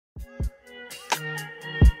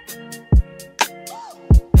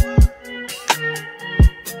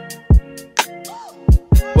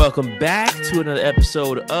Welcome back to another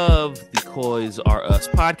episode of the Coys Are Us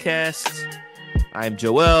podcast. I'm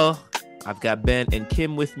Joel. I've got Ben and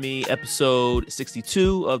Kim with me. Episode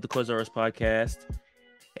 62 of the Coys Are Us podcast,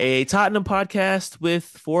 a Tottenham podcast with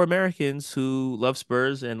four Americans who love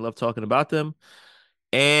Spurs and love talking about them.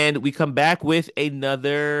 And we come back with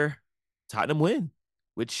another Tottenham win,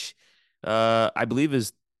 which I believe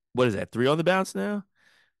is, what is that, 3 on the bounce now?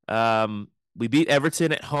 We beat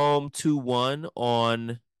Everton at home 2-1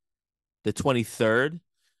 on the 23rd.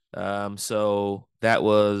 So that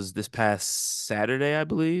was this past Saturday, I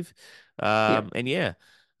believe. Yeah. And yeah,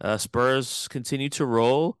 Spurs continue to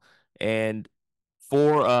roll, and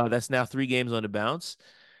that's now 3 games on the bounce.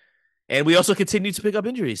 And we also continue to pick up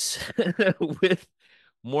injuries with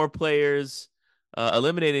more players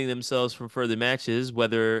eliminating themselves from further matches,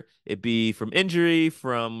 whether it be from injury,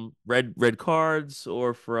 from red cards,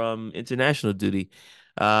 or from international duty.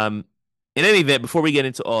 Um, in any event, before we get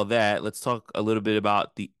into all that, let's talk a little bit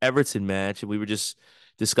about the Everton match. And we were just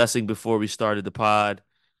discussing before we started the pod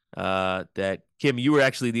that Kim, you were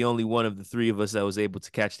actually the only one of the three of us that was able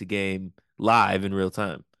to catch the game live in real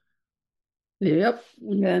time. Yep.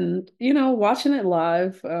 And watching it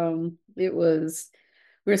live, it was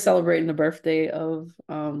we were celebrating the birthday of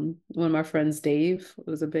one of my friends, Dave,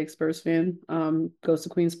 who was a big Spurs fan, goes to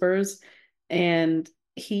Queen Spurs. And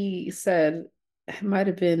he said it might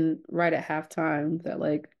have been right at halftime that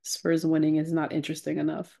like Spurs winning is not interesting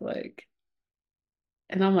enough. Like,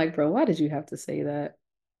 and I'm like, bro, why did you have to say that?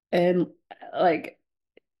 And like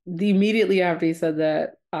the immediately after he said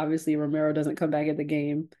that, obviously Romero doesn't come back at the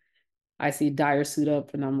game. I see Dyer suit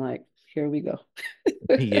up and I'm like, here we go.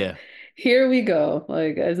 Yeah. Here we go.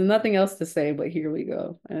 Like there's nothing else to say, but here we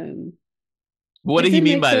go. And What it did he did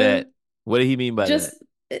mean make by the that? What did he mean by just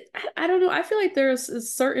that? I don't know. I feel like there's a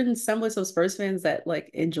certain semblance of Spurs fans that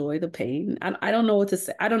like enjoy the pain. I don't know what to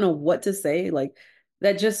say. I don't know what to say. Like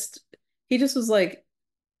that just he just was like,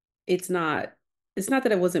 it's not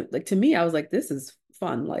that it wasn't like to me, I was like, this is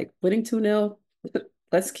fun. Like winning 2-0.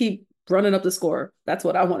 Let's keep running up the score. That's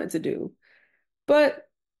what I wanted to do. But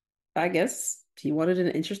I guess he wanted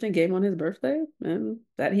an interesting game on his birthday, and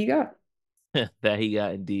that he got. That he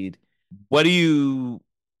got indeed. What do you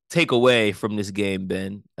take away from this game,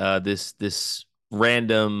 Ben? This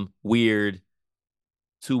random weird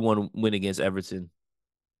 2-1 win against Everton.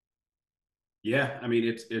 Yeah, I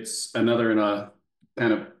mean it's another in a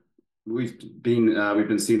kind of we've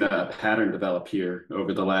been seeing a pattern develop here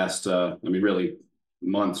over the last I mean really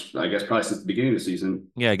months, I guess probably since the beginning of the season,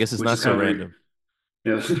 Yeah, I guess it's which not is so kind of random.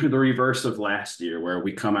 the reverse of last year where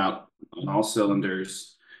we come out on all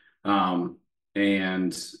cylinders, um,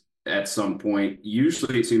 and at some point,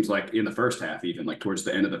 usually it seems like in the first half, even like towards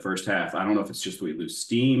the end of the first half, I don't know if it's just we lose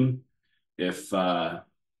steam, if the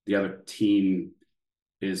other team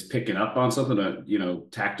is picking up on something,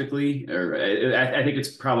 tactically, or I think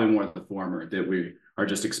it's probably more the former that we are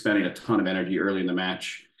just expending a ton of energy early in the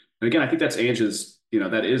match. And again, I think that's Ange's,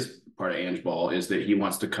 that is part of Ange Ball is that he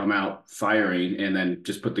wants to come out firing and then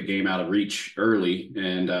just put the game out of reach early.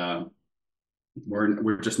 And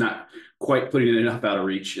we're just not quite putting it enough out of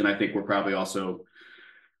reach. And I think we're probably also,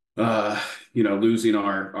 losing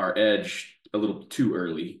our edge a little too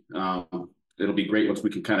early. It'll be great once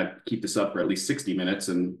we can kind of keep this up for at least 60 minutes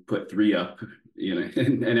and put 3 up,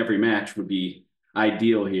 and every match would be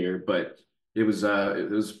ideal here. But it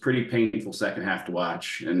was pretty painful second half to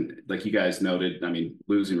watch. And like you guys noted, I mean,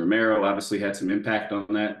 losing Romero obviously had some impact on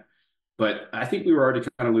that. But I think we were already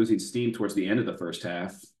kind of losing steam towards the end of the first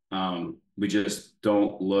half. We just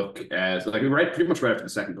don't look as like pretty much right after the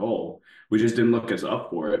second goal. We just didn't look as up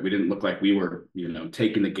for it. We didn't look like we were,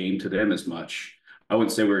 taking the game to them as much. I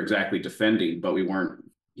wouldn't say we are exactly defending, but we weren't,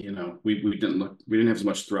 we didn't have as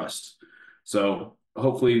much thrust. So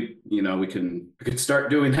hopefully, we can start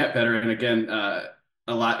doing that better. And again, a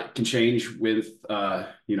lot can change with,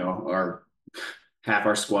 our half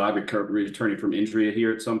our squad returning from injury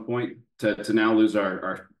here at some point to now lose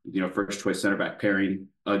our first choice center back pairing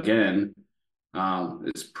again.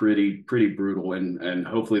 It's pretty brutal, and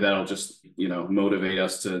hopefully that'll just motivate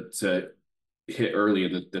us to hit early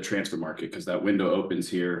in the transfer market because that window opens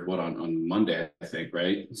here on Monday, I think,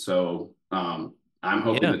 right? So I'm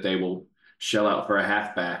hoping Yeah. that they will shell out for a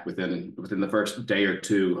halfback within the first day or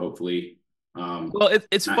two, hopefully. Well,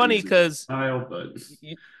 it's Not funny using because style, but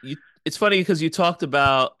it's funny because you talked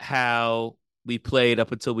about how we played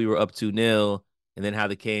up until we were up 2-0, and then how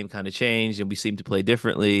the game kind of changed and we seemed to play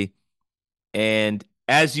differently. And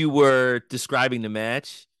as you were describing the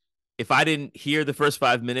match, if I didn't hear the first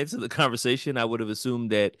 5 minutes of the conversation, I would have assumed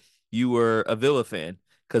that you were a Villa fan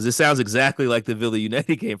because it sounds exactly like the Villa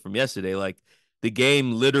United game from yesterday. Like the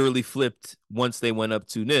game literally flipped once they went up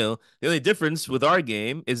 2-0. The only difference with our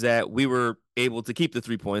game is that we were able to keep the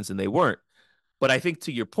 3 points and they weren't. But I think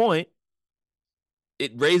to your point,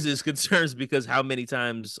 it raises concerns because how many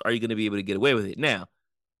times are you going to be able to get away with it? Now,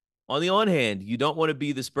 on the one hand, you don't want to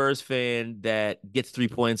be the Spurs fan that gets 3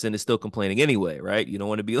 points and is still complaining anyway, right? You don't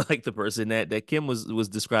want to be like the person that Kim was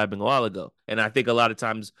describing a while ago. And I think a lot of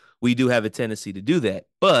times we do have a tendency to do that.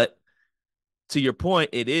 But to your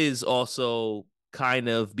point, it is also kind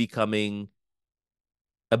of becoming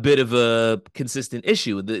a bit of a consistent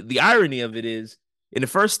issue. The irony of it is in the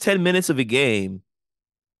first 10 minutes of a game,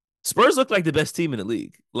 Spurs look like the best team in the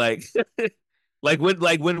league. Like like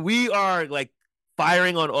when we are like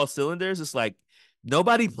firing on all cylinders, it's like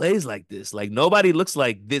nobody plays like this. Like nobody looks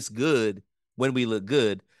like this good when we look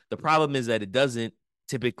good. The problem is that it doesn't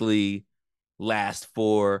typically last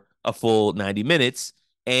for a full 90 minutes.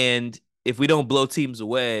 And if we don't blow teams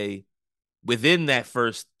away within that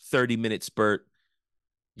first 30-minute spurt,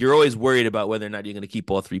 you're always worried about whether or not you're going to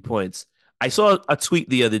keep all 3 points. I saw a tweet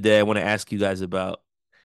the other day I want to ask you guys about.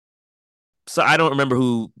 So I don't remember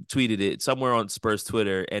who tweeted it, somewhere on Spurs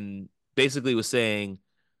Twitter, and basically was saying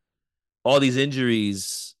all these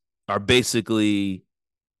injuries are basically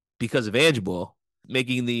because of Ange Ball,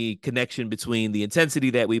 making the connection between the intensity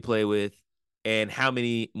that we play with and how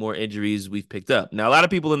many more injuries we've picked up. Now, a lot of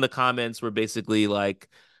people in the comments were basically like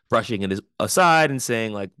brushing it aside and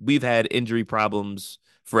saying like we've had injury problems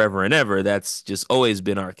forever and ever. That's just always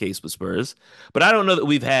been our case with Spurs. But I don't know that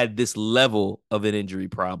we've had this level of an injury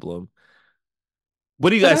problem. What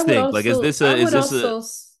do you But guys think? Like, I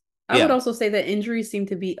would yeah, also say that injuries seem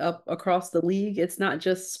to be up across the league. It's not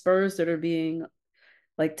just Spurs that are being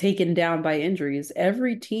like taken down by injuries.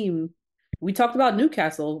 Every team, we talked about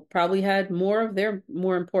Newcastle, probably had more of their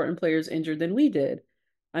more important players injured than we did.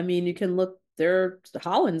 I mean, you can look there,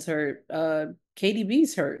 Holland's hurt,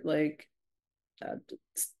 KDB's hurt, uh,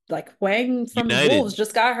 like Wang from United. Wolves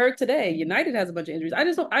just got hurt today. United has a bunch of injuries. I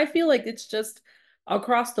just don't, I feel like it's just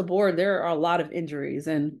across the board, there are a lot of injuries.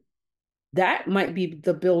 And that might be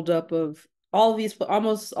the buildup of all of these,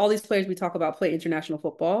 almost all these players we talk about play international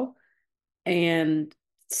football, and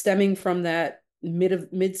stemming from that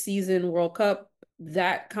mid season World Cup,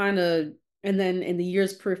 that kind of, and then in the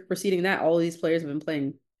years preceding that, all of these players have been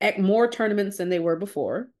playing at more tournaments than they were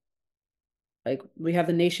before. Like we have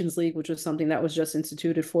the Nations League, which was something that was just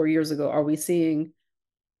instituted 4 years ago. Are we seeing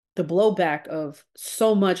the blowback of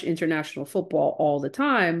so much international football all the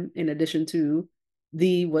time, in addition to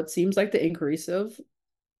the what seems like the increase of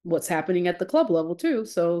what's happening at the club level too?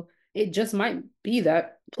 So it just might be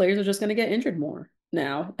that players are just going to get injured more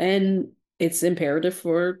now, and it's imperative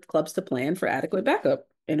for clubs to plan for adequate backup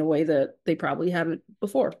in a way that they probably haven't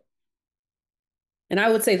before. And I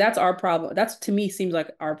would say that's our problem. That's, to me, seems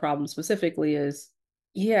like our problem specifically is,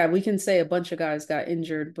 yeah, we can say a bunch of guys got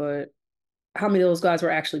injured, but how many of those guys were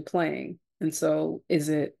actually playing? And so is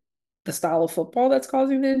it the style of football that's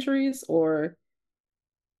causing the injuries, or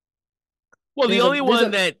Well, the only there's one a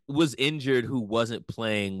that was injured who wasn't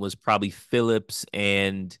playing was probably Phillips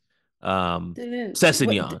and didn't what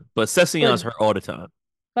Sessegnon, but Sessegnon's but hurt all the time.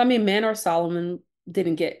 I mean, Man or Solomon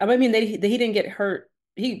didn't get. I mean, he didn't get hurt.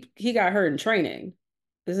 He got hurt in training.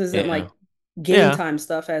 This isn't Yeah, like game yeah. time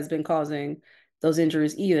stuff has been causing those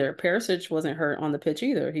injuries either. Perisic wasn't hurt on the pitch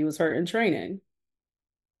either. He was hurt in training.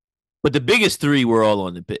 But the biggest three were all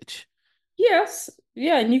on the pitch. Yes,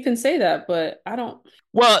 yeah, and you can say that, but I don't.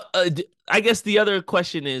 Well, I guess the other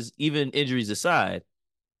question is, even injuries aside,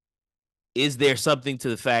 is there something to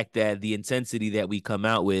the fact that the intensity that we come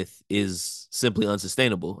out with is simply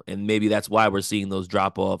unsustainable? And maybe that's why we're seeing those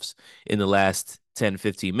drop offs in the last 10,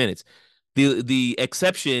 15 minutes. The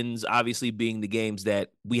exceptions obviously being the games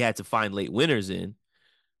that we had to find late winners in.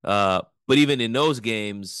 But even in those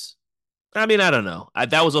games, I mean, I don't know.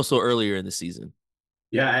 That was also earlier in the season.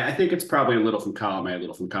 Yeah, I think it's probably a little from column A, a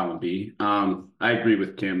little from column B. I agree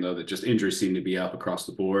with Kim though that just injuries seem to be up across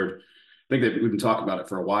the board. I think that we've been talking about it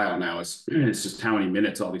for a while now. It's just how many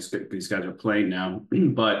minutes all these guys are playing now.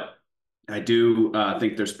 But I do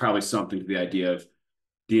think there's probably something to the idea of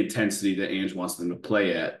the intensity that Ange wants them to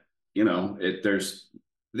play at. You know,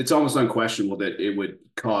 it's almost unquestionable that it would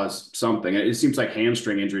cause something. It seems like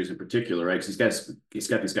hamstring injuries in particular, right? Because he's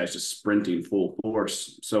got these guys just sprinting full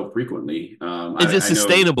force so frequently. Is it I know,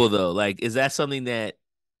 sustainable though? Like, is that something that,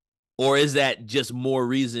 or is that just more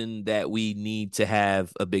reason that we need to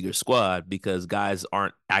have a bigger squad because guys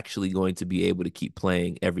aren't actually going to be able to keep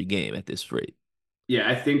playing every game at this rate? yeah,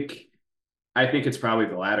 I think I think it's probably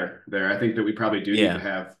the latter there. I think that we probably do need to Yeah.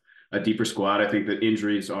 have a deeper squad. I think that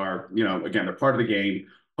injuries are, again, they're part of the game.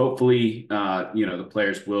 Hopefully, the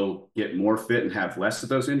players will get more fit and have less of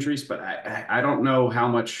those injuries. But I don't know how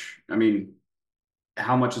much. I mean,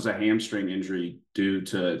 how much is a hamstring injury due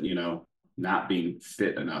to not being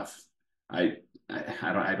fit enough? I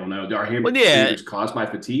I don't know. Are Well, hamstring yeah. injuries caused by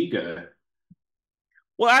fatigue?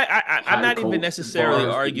 Well, I'm Hot and not even cold necessarily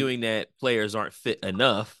bars? arguing that players aren't fit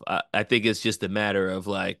enough. I think it's just a matter of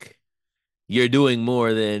like you're doing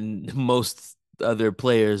more than most other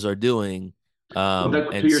players are doing. Well, to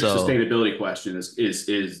And your so sustainability question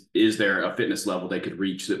is there a fitness level they could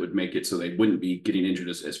reach that would make it so they wouldn't be getting injured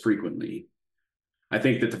as frequently? I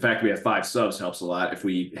think that the fact we have 5 subs helps a lot. If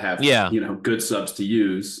we have yeah. good subs to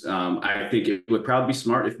use, I think it would probably be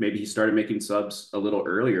smart if maybe he started making subs a little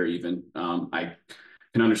earlier. Even I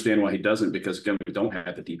can understand why he doesn't because again we don't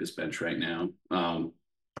have the deepest bench right now.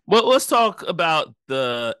 Well, let's talk about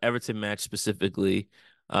the Everton match specifically.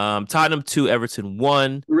 Tottenham 2, Everton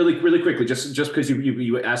 1. Really quickly, just because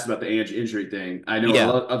you asked about the Ange injury thing, I know a Yeah.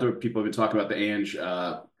 lot of other people have been talking about the Ange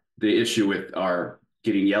the issue with our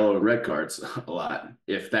getting yellow and red cards a lot.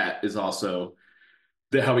 If that is also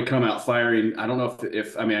how we come out firing, I don't know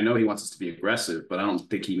if I mean I know he wants us to be aggressive, but I don't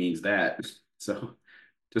think he means that. So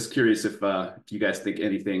just curious if you guys think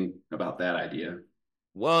anything about that idea.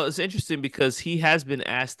 Well, it's interesting because he has been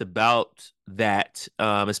asked about that,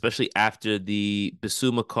 especially after the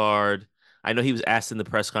Basuma card. I know he was asked in the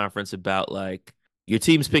press conference about like your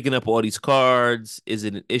team's picking up all these cards. Is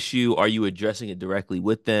it an issue? Are you addressing it directly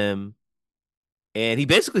with them? And he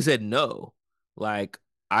basically said no. Like,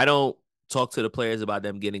 I don't talk to the players about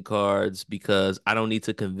them getting cards because I don't need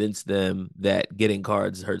to convince them that getting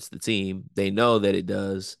cards hurts the team. They know that it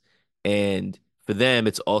does. And for them,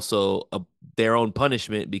 it's also their own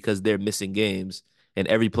punishment because they're missing games and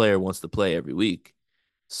every player wants to play every week.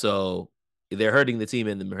 So they're hurting the team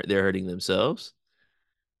and they're hurting themselves.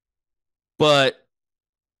 But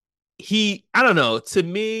I don't know. To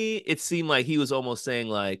me, it seemed like he was almost saying,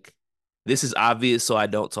 like, this is obvious, so I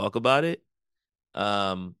don't talk about it.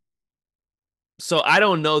 Um, so I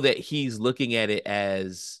don't know that he's looking at it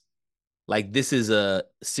as like this is a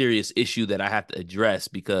serious issue that I have to address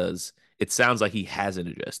because it sounds like he hasn't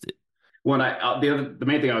addressed it. The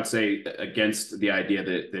main thing I would say against the idea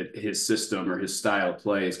that his system or his style of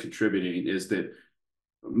play is contributing is that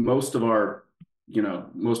most of our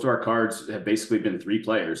cards have basically been 3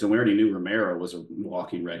 players, and we already knew Romero was a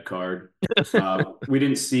walking red card. We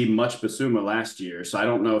didn't see much Basuma last year, so I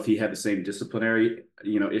don't know if he had the same disciplinary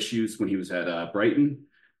issues when he was at Brighton.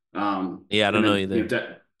 Yeah, I don't And know then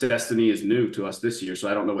either. Destiny is new to us this year, so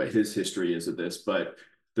I don't know what his history is of this, but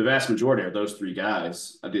the vast majority are those 3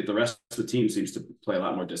 guys. The rest of the team seems to play a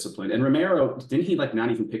lot more disciplined. And Romero, didn't he like not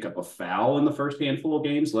even pick up a foul in the first handful of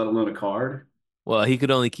games, let alone a card? Well, he could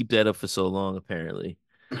only keep that up for so long, apparently.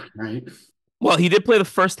 Right. Well, he did play the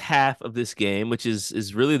first half of this game, which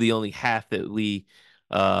is really the only half that we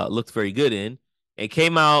looked very good in, and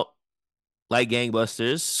came out like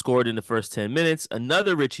gangbusters. Scored in the first 10 minutes.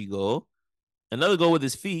 Another goal with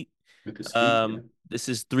his feet. With his feet, yeah. This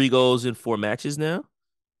is 3 goals in 4 matches now.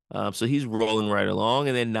 So he's rolling right along.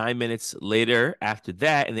 And then 9 minutes later, after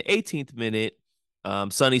that, in the 18th minute,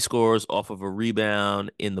 Sonny scores off of a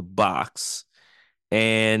rebound in the box.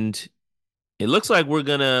 And it looks like we're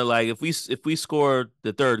gonna like if we score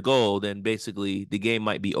the third goal, then basically the game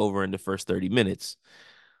might be over in the first 30 minutes.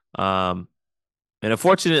 Um, and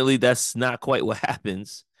unfortunately, that's not quite what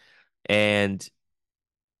happens. And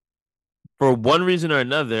for one reason or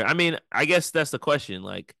another, I mean, I guess that's the question.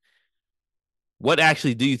 Like, what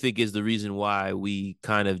actually do you think is the reason why we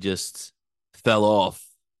kind of just fell off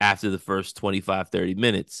after the first 25, 30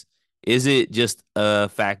 minutes? Is it just a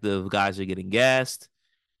fact of guys are getting gassed,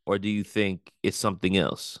 or do you think it's something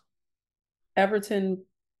else? Everton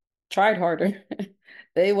tried harder.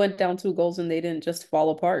 They went down 2 goals and they didn't just fall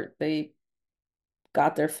apart. They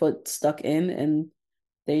got their foot stuck in and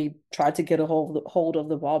they tried to get a hold of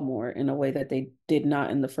the ball more in a way that they did not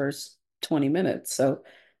in the first 20 minutes. So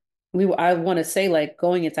I want to say like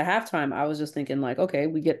going into halftime, I was just thinking like, okay,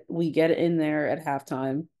 we get in there at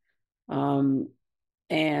halftime. Um,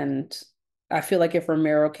 and I feel like if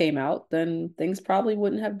Romero came out, then things probably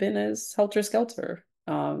wouldn't have been as helter-skelter.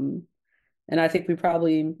 And I think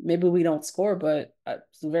maybe we don't score, but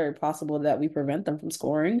it's very possible that we prevent them from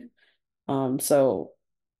scoring. So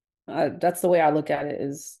that's the way I look at it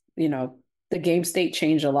is, the game state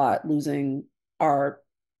changed a lot, losing our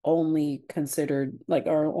only considered like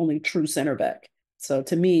our only true center back. So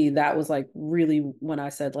to me, that was like really when I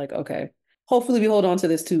said like, okay, hopefully we hold on to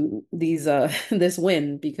this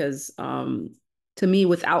win because to me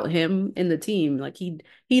without him in the team, like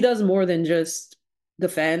he does more than just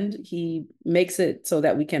defend. He makes it so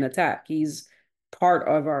that we can attack. He's part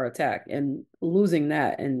of our attack, and losing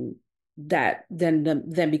that and that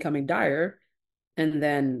then becoming dire, and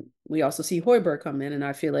then we also see Hoiberg come in, and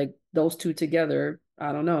I feel like those two together,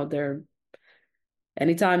 I don't know, they're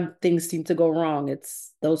anytime things seem to go wrong,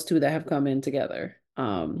 it's those two that have come in together.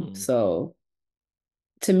 Hmm. So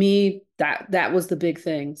to me, that was the big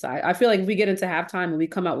thing. So I feel like if we get into halftime and we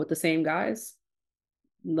come out with the same guys,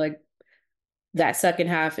 like that second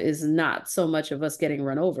half is not so much of us getting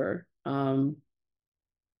run over.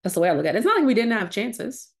 That's the way I look at it. It's not like we didn't have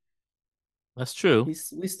chances. That's true.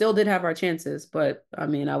 We still did have our chances, but I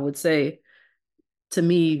mean, I would say to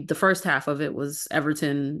me, the first half of it was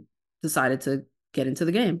Everton decided to get into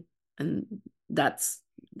the game, and that's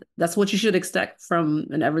that's what you should expect from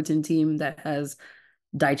an Everton team that has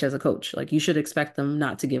Deitch as a coach. Like you should expect them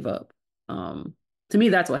not to give up. To me,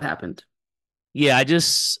 that's what happened. Yeah,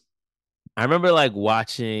 I remember like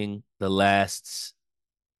watching the last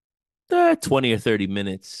 20 or 30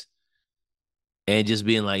 minutes and just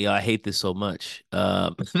being like, yo, I hate this so much.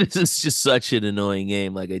 This is just such an annoying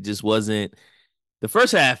game. Like it just wasn't the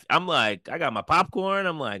first half. I'm like, I got my popcorn.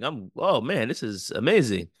 I'm like, oh man, this is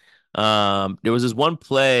amazing. There was this one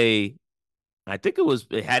play, I think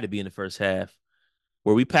it had to be in the first half,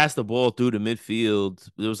 where we passed the ball through the midfield.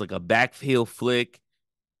 There was like a backfield flick,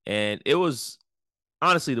 and it was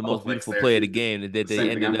honestly the Couple most flicks beautiful there play of the too. game that The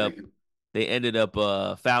same thing I'm thinking. they ended up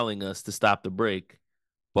fouling us to stop the break.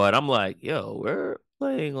 But I'm like, yo, we're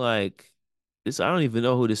playing like this. I don't even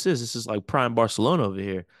know who this is. This is like prime Barcelona over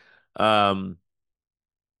here. Um,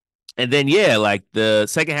 and then yeah, like the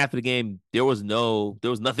second half of the game, there was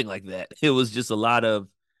nothing like that. It was just a lot of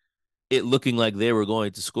it looking like they were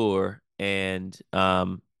going to score, and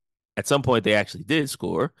at some point they actually did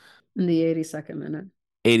score. In the 82nd minute.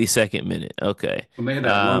 82nd minute. Okay. Well, they had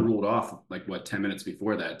that one Um, ruled off like what 10 minutes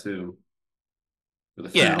before that too for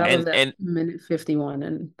the Yeah, yeah, foul. that was at and minute 51,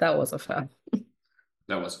 and that was a foul.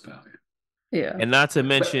 That was a foul. Yeah. and not to But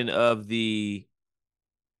mention of the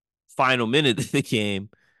final minute of the game.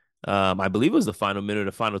 I believe it was the final minute,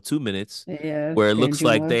 the final 2 minutes, Yeah, where it looks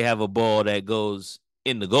like Danjuma. they have a ball that goes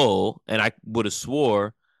in the goal, and I would have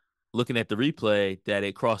swore, looking at the replay, that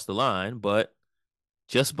it crossed the line, but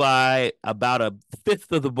just by about a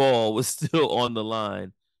fifth of the ball was still on the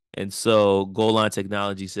line, and so goal line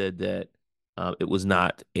technology said that it was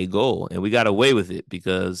not a goal, and we got away with it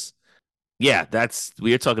because, yeah, that's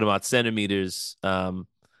we are talking about centimeters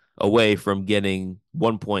away from getting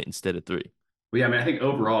 1 point instead of three. well, yeah, I mean, I think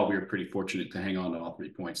overall we were pretty fortunate to hang on to all 3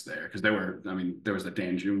 points there because I mean, there was a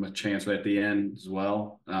Danjuma chance right at the end as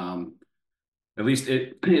well. At least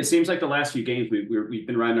it seems like the last few games we've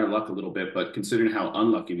been riding our luck a little bit, but considering how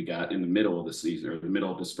unlucky we got in the middle of the season or the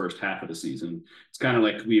middle of this first half of the season, it's kind of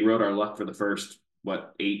like we rode our luck for the first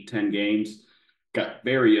what 8, 10 games, got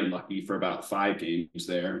very unlucky for about 5 games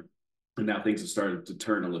there, and now things have started to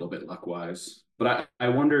turn a little bit luck wise. But I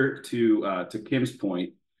wonder to Kim's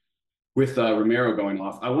point with Romero going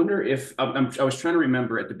off. I wonder if I was trying to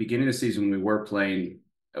remember at the beginning of the season when we were playing,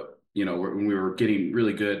 when we were getting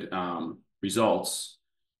really good results.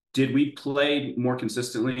 Did we play more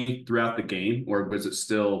consistently throughout the game, or was it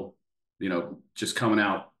still, just coming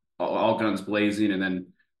out all guns blazing and then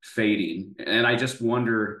fading? And I just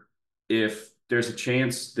wonder if there's a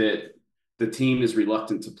chance that the team is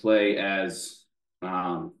reluctant to play as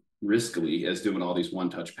riskily as doing all these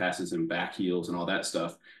one-touch passes and back heels and all that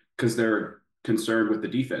stuff because they're concerned with the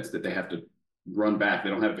defense that they have to run back. They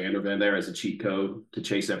don't have Van der Ven there as a cheat code to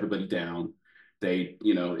chase everybody down. They,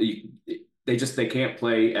 they can't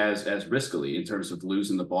play as riskily in terms of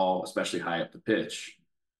losing the ball, especially high up the pitch.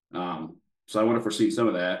 So I wonder if we're seeing some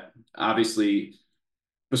of that. Obviously,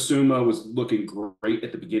 Basuma was looking great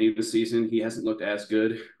at the beginning of the season. He hasn't looked as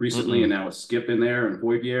good recently, and Mm-mm. now with Skip in there and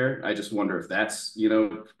Hoybier, I just wonder if that's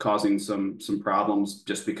causing some problems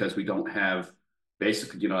just because we don't have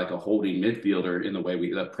basically like a holding midfielder in the way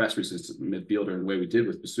we a press resistant midfielder in the way we did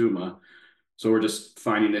with Basuma. So we're just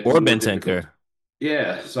finding it Or more difficult. Bentancur.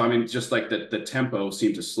 Yeah, so I mean, just like the tempo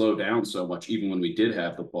seemed to slow down so much, even when we did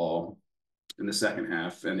have the ball in the second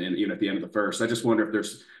half, and even at the end of the first. I just wonder if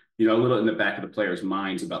there's a little in the back of the players'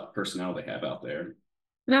 minds about the personnel they have out there.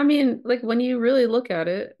 And I mean, like when you really look at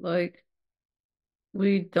it, like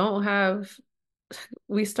we don't have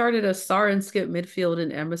we started a Sar and Skip midfield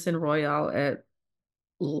and Emerson Royale at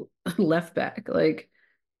left back. Like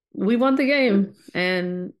we won the Yeah. game,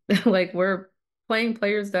 and like we're playing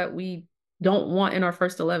players that we don't want in our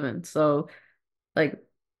first 11. So like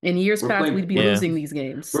In years We're past, playing we'd be Yeah. losing these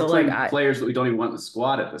games. we're So like playing players that we don't even want in the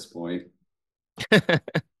squad at this point. I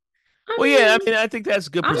Well, yeah, mean, I think that's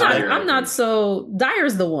good Dyer, I'm I perspective. not think. so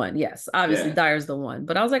Dyer's the one. Yes, obviously Yeah, Dyer's the one.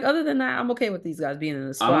 But I was like, other than that, I'm okay with these guys being in the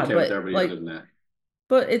I'm squad. okay with But everybody other like, than that.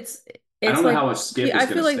 but I it's don't know how like much Skip is I going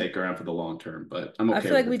to feel like stake around for the long term, but I'm I okay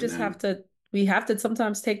feel like with it we for just now. have to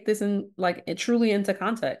sometimes take this in like it truly into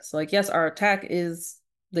context. Like, yes, our attack is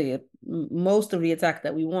the most of the attack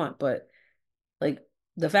that we want, but like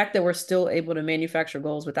the fact that we're still able to manufacture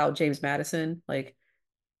goals without James Madison, like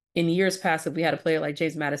in years past, if we had a player like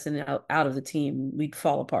James Madison out of the team, we'd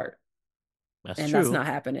fall apart. That's And that's true. not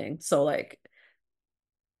happening. So like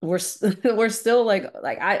we're still like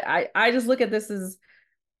I just look at this as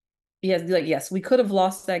yes, we could have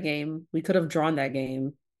lost that game. We could have drawn that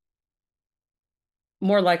game.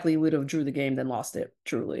 More likely would have drew the game than lost it,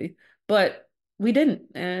 truly. But we didn't.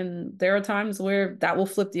 And there are times where that will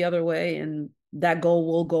flip the other way and that goal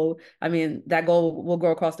will go. I mean, that goal will go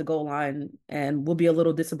across the goal line and we'll be a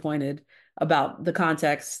little disappointed about the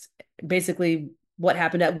context. Basically, what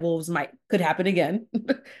happened at Wolves might could happen again.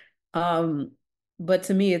 um, but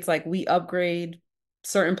to me, it's like we upgrade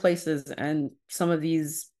certain places and some of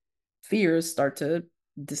these fears start to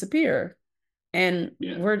disappear. And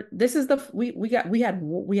Yeah. we're this is the we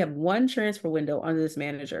have one transfer window under this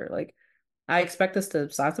manager. Like I expect us to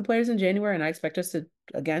sign some players in January and I expect us to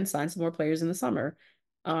again sign some more players in the summer.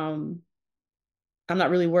 Um I'm not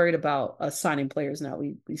really worried about us signing players now.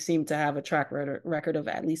 We seem to have a record of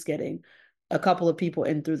at least getting a couple of people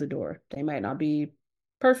in through the door. They might not be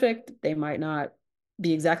perfect, they might not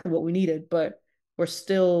be exactly what we needed, but we're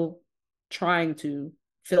still trying to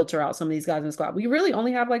filter out some of these guys in the squad. We really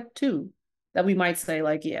only have like two that we might say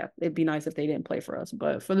like, yeah, it'd be nice if they didn't play for us,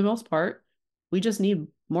 but for the most part, we just need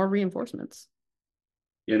more reinforcements.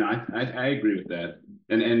 You know, I agree with that,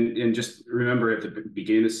 and just remember at the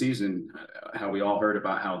beginning of the season, how we all heard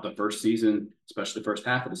about how the first season, especially the first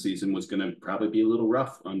half of the season, was going to probably be a little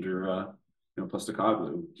rough under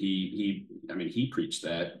Postecoglou. I mean, he preached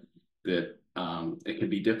that it can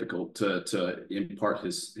be difficult to impart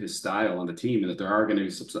his style on the team, and that there are going to be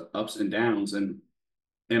some ups and downs, and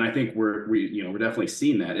I think we're definitely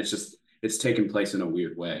seeing that. It's just it's taken place in a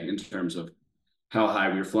weird way in terms of how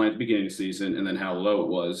high we were flying at the beginning of the season and then how low it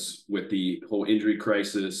was with the whole injury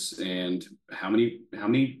crisis and how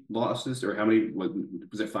many losses or how many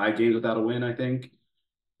was it 5 games without a win, I think.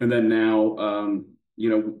 And then now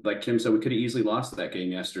like Kim said, we could have easily lost that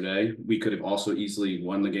game yesterday. We could have also easily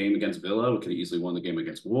won the game against Villa. We could have easily won the game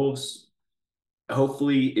against Wolves.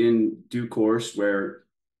 Hopefully in due course where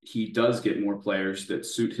he does get more players that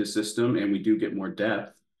suit his system and we do get more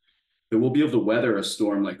depth, that we'll be able to weather a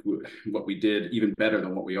storm like what we did, even better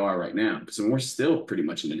than what we are right now. Because we're still pretty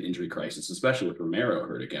much in an injury crisis, especially with Romero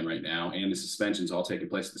hurt again right now, and the suspensions all taking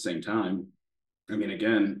place at the same time. I mean,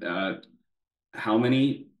 again, how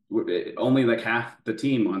many? Only like half the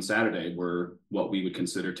team on Saturday were what we would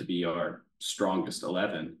consider to be our strongest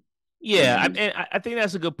 11, Yeah, and I think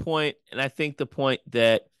that's a good point, and I think the point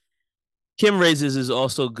that Kim raises is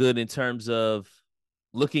also good in terms of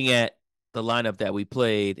looking at the lineup that we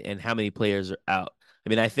played and how many players are out.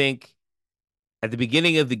 I think at the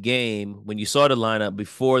beginning of the game, when you saw the lineup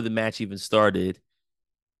before the match even started,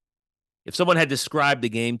 if someone had described the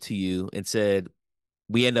game to you and said,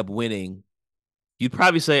 we end up winning, you'd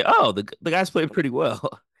probably say, oh, the guys played pretty well.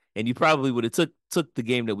 And you probably would have took the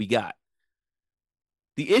game that we got.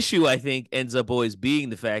 The issue, I think, ends up always being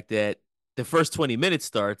the fact that the first 20 minutes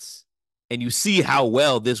starts and you see how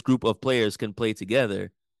well this group of players can play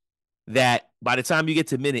together, that by the time you get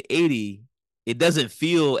to minute 80, it doesn't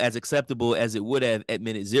feel as acceptable as it would have at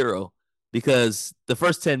minute 0, because the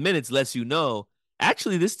first 10 minutes lets you know,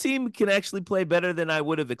 actually, this team can actually play better than I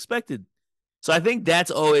would have expected. So I think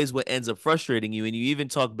that's always what ends up frustrating you. And you even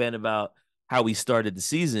talk, Ben, about how we started the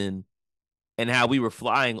season and how we were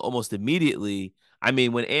flying almost immediately. When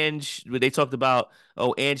they talked about,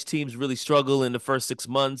 oh, Ange teams really struggle in the first 6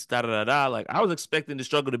 months, da da da da. Like, I was expecting the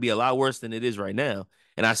struggle to be a lot worse than it is right now,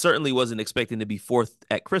 and I certainly wasn't expecting to be fourth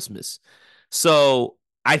at Christmas. So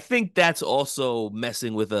I think that's also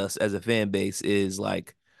messing with us as a fan base. Is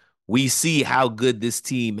like we see how good this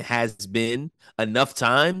team has been enough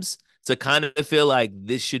times to kind of feel like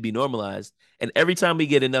this should be normalized. And every time we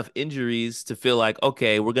get enough injuries to feel like,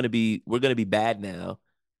 okay, we're gonna be bad now,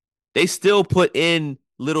 they still put in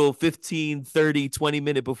little 15, 30,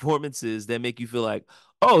 20-minute performances that make you feel like,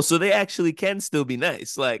 oh, so they actually can still be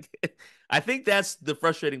nice. Like, I think that's the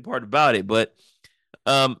frustrating part about it. But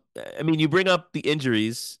you bring up the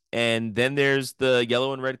injuries, and then there's the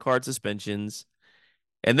yellow and red card suspensions.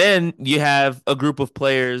 And then you have a group of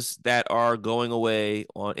players that are going away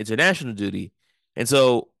on international duty. And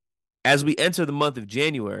so as we enter the month of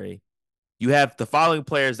January, you have the following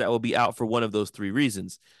players that will be out for one of those three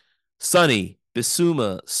reasons. Sonny,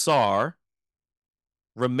 Bissouma, Sarr,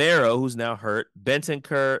 Romero, who's now hurt,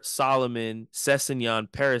 Bentancur, Solomon, Sessegnon,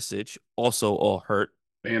 Perisic, also all hurt.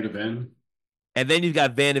 Van de Ven. And then you've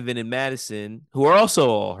got Van de Ven and Madison, who are also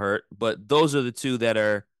all hurt, but those are the two that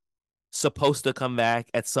are supposed to come back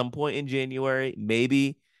at some point in January.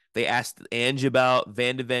 Maybe they asked Ange about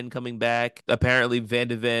Van de Ven coming back. Apparently, Van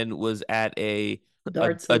de Ven was at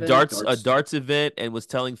Darts event. a darts event and was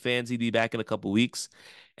telling fans he'd be back in a couple weeks.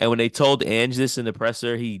 And when they told Ange this in the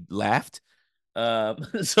presser, he laughed.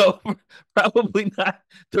 So probably not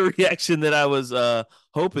the reaction that I was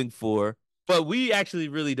hoping for. But we actually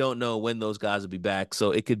really don't know when those guys will be back.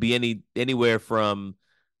 So it could be anywhere from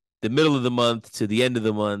the middle of the month to the end of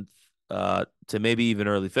the month, to maybe even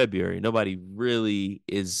early February. Nobody really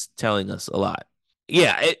is telling us a lot.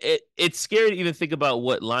 Yeah, it's scary to even think about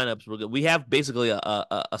what lineups we're going. We have basically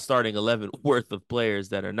a starting 11 worth of players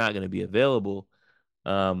that are not going to be available.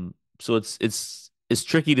 So it's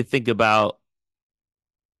tricky to think about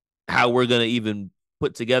how we're going to even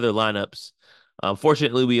put together lineups.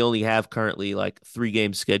 Fortunately, we only have currently like 3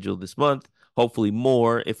 games scheduled this month. Hopefully,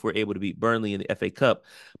 more if we're able to beat Burnley in the FA Cup.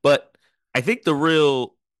 But I think the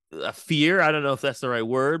real fear, I don't know if that's the right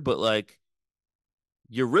word, but like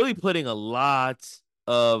you're really putting a lot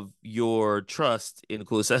of your trust in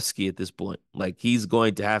Kulusevski at this point. Like he's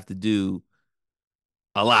going to have to do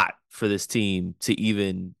a lot for this team to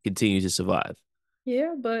even continue to survive.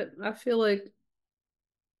 Yeah, but I feel like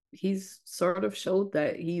he's sort of showed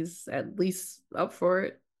that he's at least up for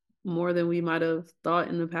it more than we might have thought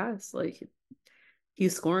in the past. Like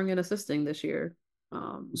he's scoring and assisting this year.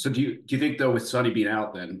 So do you think though with Sonny being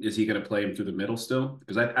out, then is he going to play him through the middle still?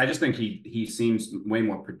 Because I just think he seems way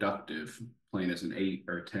more productive playing as an 8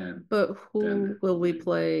 or 10. But who Than will we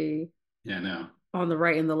play yeah, no. on the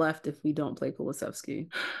right and the left if we don't play Kulusevski?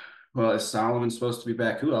 Well, is Solomon supposed to be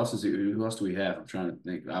back? Who else is he? Who else do we have? I'm trying to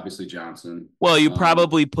think. Obviously Johnson. Well, you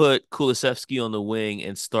probably put Kulusevski on the wing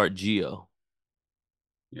and start Gio.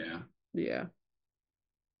 Yeah, Yeah.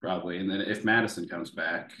 probably. And then if Madison comes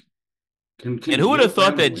back, can And who would have Gio play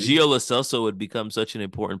thought on the that wing? Gio Lo Celso would become such an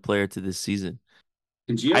important player to this season?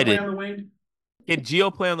 Can I Gio play on didn't. the wing? Can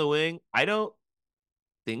Gio play on the wing? I don't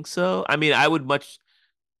think so. I mean, I would much,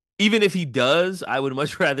 even if he does, I would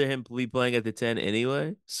much rather him be playing at the 10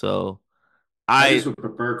 anyway. So I I just would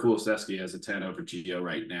prefer Kulusevski as a 10 over Gio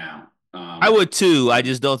right now. I would too. I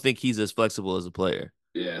just don't think he's as flexible as a player.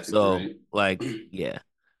 Yeah, I think you're So right. like, yeah.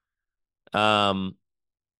 Um,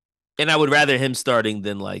 and I would rather him starting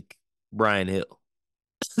than like Brian Hill.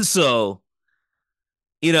 So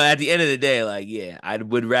at the end of the day, like, yeah, I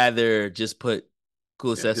would rather just put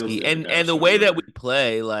Yeah, Hill's Kulisevsky the other and guy I'll the show way you that we over.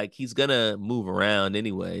 play, like he's gonna move around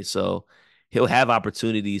anyway, so he'll have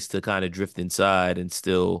opportunities to kind of drift inside and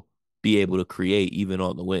still be able to create even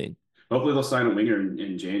on the wing. Hopefully they'll sign a winger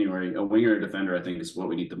in January. A winger defender, I think, is what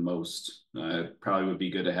we need the most. Probably would be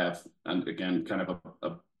good to have, again, kind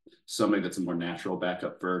of somebody that's a more natural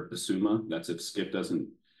backup for Basuma. That's if Skip doesn't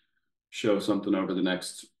show something over the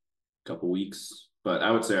next couple weeks. But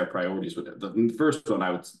I would say our priorities would the first one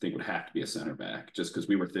I would think would have to be a center back, just because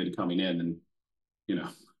we were thin coming in, and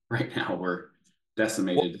right now we're Well,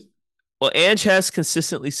 decimated. well, Ange has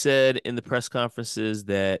consistently said in the press conferences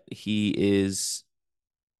that he is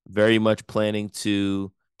very much planning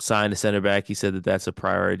to sign a center back. He said that that's a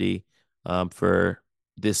priority for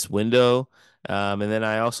this window. And then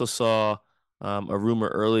I also saw a rumor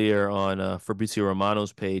earlier on Fabrizio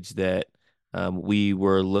Romano's page that we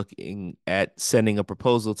were looking at sending a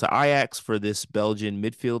proposal to Ajax for this Belgian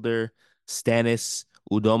midfielder, Stanis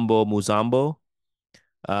Udombo Muzambo.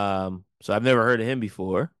 So I've never heard of him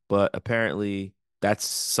before, but apparently that's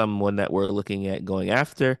someone that we're looking at going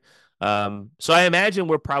after. So I imagine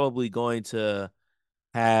we're probably going to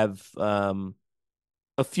have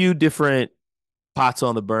a few different pots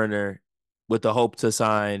on the burner with the hope to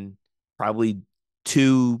sign probably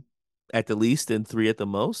 2 at the least and 3 at the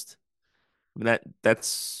most. I mean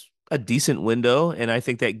that's a decent window, and I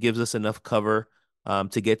think that gives us enough cover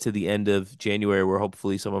to get to the end of January, where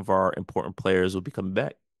hopefully some of our important players will be coming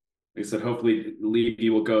back. Like I said, hopefully Levy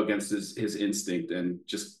will go against his instinct and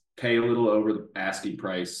just pay a little over the asking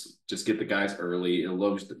price. Just get the guys early. It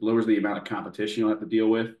lowers the amount of competition you'll have to deal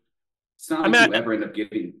with. It's not I like mean, you ever end up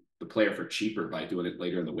getting the player for cheaper by doing it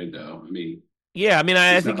later in the window. I mean, yeah, I mean, at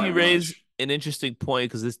I least not think by you raise much. an interesting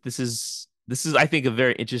point because this is I think a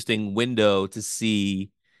very interesting window to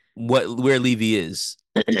see where Levy is.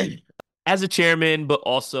 as a chairman, but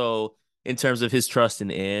also in terms of his trust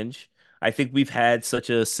in Ange. I think we've had such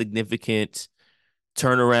a significant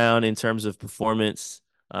turnaround in terms of performance,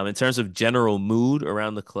 in terms of general mood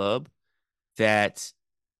around the club, that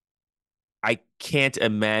I can't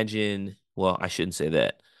imagine. Well, I shouldn't say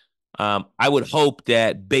that. I would hope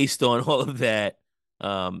that based on all of that,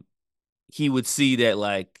 um, he would see that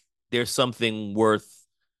like there's something worth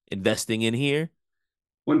investing in here.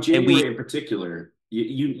 Well, in And January we in particular,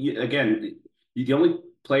 you again, the only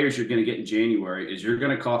players you're going to get in January is you're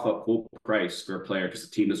going to cough up full price for a player because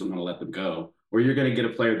the team doesn't want to let them go, or you're going to get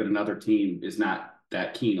a player that another team is not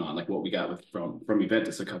that keen on, like what we got from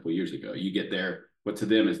Juventus a couple of years ago. You get their what to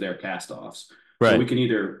them is their cast-offs. So we right. can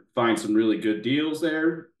either find some really good deals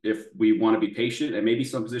there if we want to be patient, and maybe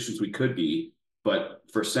some positions we could be, but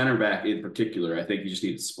for center back in particular, I think you just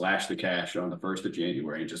need to splash the cash on the 1st of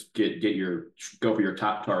January and just go for your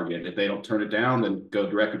top target. If they don't turn it down, then go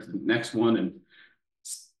directly to the next one,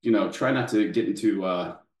 and try not to get into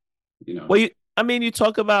Well, I mean,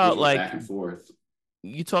 usual back and forth.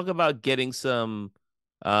 you talk about getting some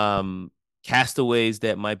um castaways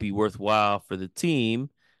that might be worthwhile for the team.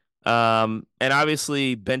 And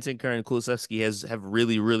obviously Bentancur and Kulusevski have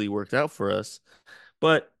really, really worked out for us.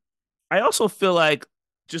 But I also feel like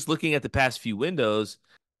just looking at the past few windows,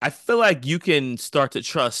 I feel like you can start to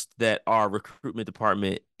trust that our recruitment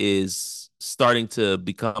department is starting to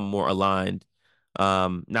become more aligned,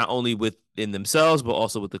 not only within themselves, but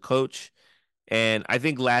also with the coach. And I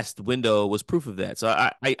think last window was proof of that. So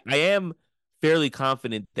I am fairly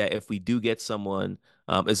confident that if we do get someone,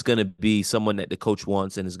 it's going to be someone that the coach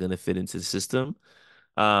wants and is going to fit into the system.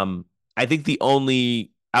 Um, I think the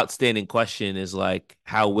only outstanding question is like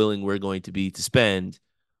how willing we're going to be to spend,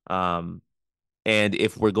 um, and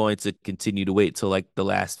if we're going to continue to wait till like the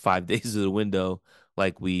last 5 days of the window,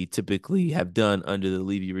 like we typically have done under the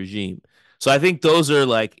Levy regime. So I think those are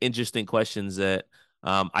like interesting questions that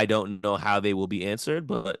I don't know how they will be answered,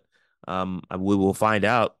 but we will find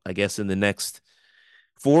out, I guess, in the next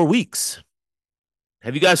 4 weeks.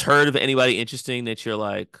 Have you guys heard of anybody interesting that you're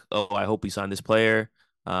like, oh, I hope we sign this player?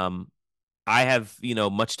 Um, I have,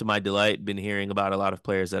 much to my delight, been hearing about a lot of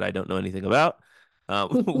players that I don't know anything about,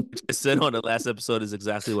 which I said on the last episode is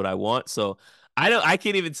exactly what I want. So I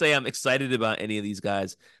can't even say I'm excited about any of these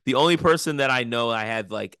guys. The only person that I know I have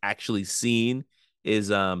like actually seen is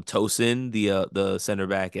Tosin, the center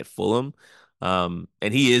back at Fulham, and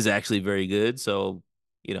he is actually very good. So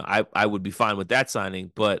I would be fine with that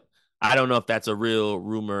signing, but I don't know if that's a real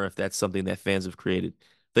rumor, if that's something that fans have created.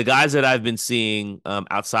 The guys that I've been seeing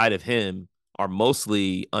outside of him are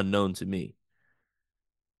mostly unknown to me.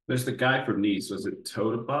 There's the guy from Nice. Was it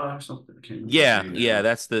Totaba or something? I can't remember his Yeah, name yeah, now.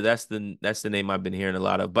 that's the name I've been hearing a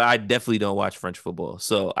lot of. But I definitely don't watch French football,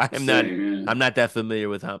 so Same, yeah. I'm not that familiar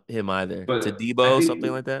with him either. But I Tadibo, something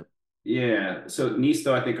think, like that. yeah. So Nice,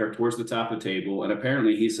 though, I think are towards the top of the table, and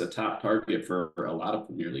apparently he's a top target for a lot of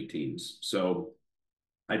Premier League teams. So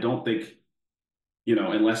I don't think,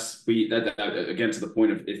 unless again, to the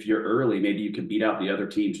point of if you're early, maybe you can beat out the other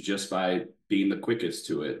teams just by being the quickest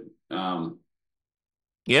to it.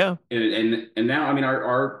 Yeah, And now, I mean,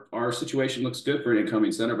 our situation looks good for an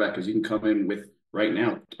incoming center back because you can come in with right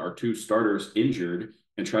now our two starters injured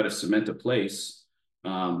and try to cement a place.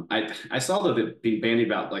 I saw that it being bandied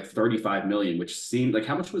about like 35 million, which seemed like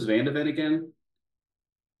how much was Van de Ven again?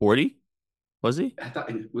 40 was he? I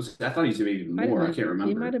thought he was maybe even Might have more. I been can't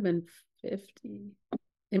he might remember. have been 50.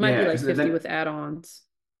 It might be Yeah, like because 50 then with add-ons.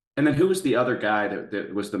 and then who was the other guy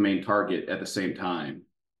that was the main target at the same time?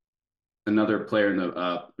 Another player in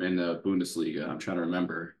the Bundesliga. I'm trying to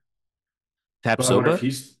remember. But I wonder if Tapsoba?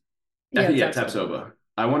 he's Yeah, yeah, Tapsoba. Tapsoba.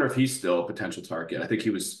 I wonder if he's still a potential target. I think he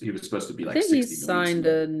was supposed to be I like think he 60 million or signed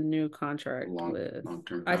something. a new A contract with,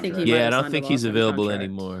 long-term I think he contract. might Yeah, I have don't signed a think he's long-term available contract.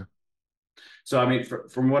 anymore. So I mean,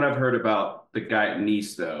 from what I've heard about the guy at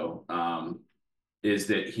Nice, though, is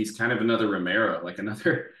that he's kind of another Romero, like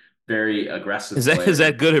another very Is aggressive that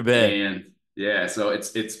player. good or bad? And yeah, so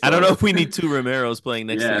it's I don't know if both. we need two Romeros playing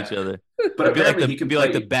next to each Yeah, other. but apparently he can Be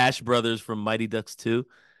like the play. Bash brothers from Mighty Ducks 2.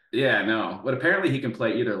 Yeah, no, but apparently he can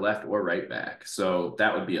play either left or right back. So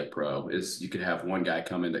that would be a pro. Is you could have one guy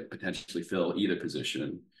come in that potentially fill either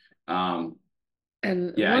position. Um,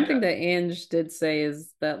 And yeah, one thing that Ange did say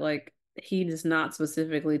is that like he is not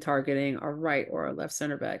specifically targeting a right or a left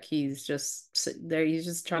center back. He's just there. He's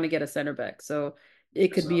just trying to get a center back. So it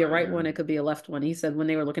I could saw be a that. right Yeah. one. It could be a left one. He said when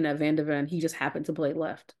they were looking at Van de Ven, he just happened to play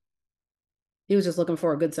left. He was just looking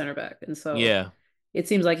for a good center back. And so Yeah. it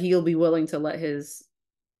seems like he'll be willing to let his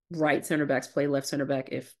right center backs play left center back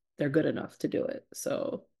if they're good enough to do it.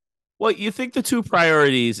 So Well, you think the two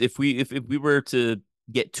priorities, if we were to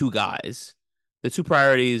get two guys. The two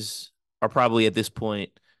priorities are probably at this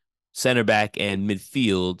point center back and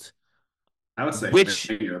midfield. I would say Which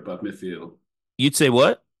winger above midfield. you'd say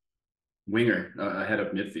what? Winger ahead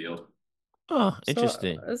of midfield. Oh, So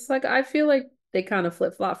interesting. it's like I feel like they kind of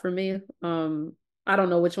flip-flop for me. I don't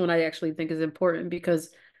know which one I actually think is important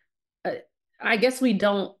because I, I guess we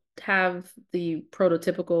don't have the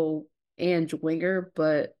prototypical Ange winger,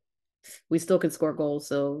 but we still can score goals,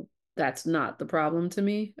 so that's not the problem to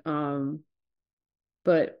me.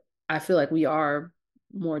 But I feel like we are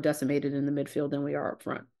more decimated in the midfield than we are up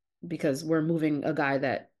front because we're moving a guy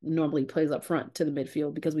that normally plays up front to the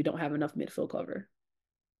midfield because we don't have enough midfield cover.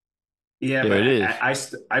 Yeah, There but it is.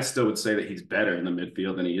 I still would say that he's better in the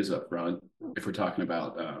midfield than he is up front if we're talking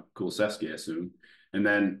about Kulusevski, I assume. And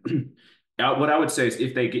then what I would say is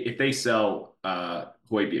if they sell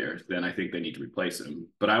Højbjerg, then I think they need to replace him.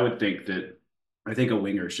 But I think a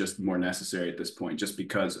winger is just more necessary at this point, just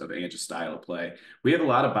because of Ange's style of play. We have a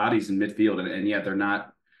lot of bodies in midfield, and yet they're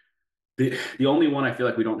not. The only one I feel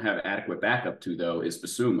like we don't have adequate backup to, though, is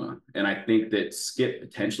Basuma. And I think that Skip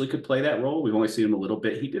potentially could play that role. We've only seen him a little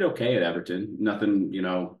bit. He did okay at Everton. Nothing,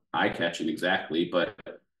 eye-catching exactly. But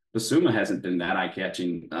Basuma hasn't been that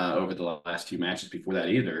eye-catching over the last few matches before that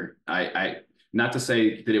either. Not to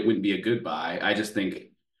say that it wouldn't be a good buy.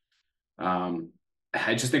 Um,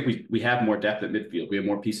 I just think we have more depth at midfield. We have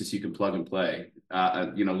more pieces you can plug and play.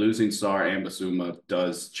 Losing Sar and Basuma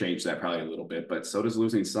does change that probably a little bit, but so does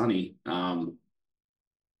losing Sonny.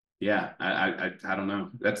 Yeah, I don't know.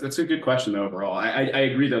 That's a good question though, overall. I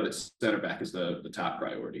agree though that center back is the top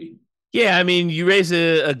priority. Yeah, I mean, you raise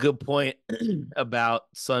a good point about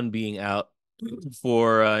Sun being out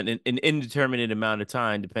for an indeterminate amount of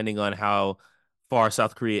time, depending on how far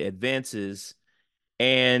South Korea advances.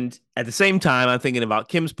 And at the same time, I'm thinking about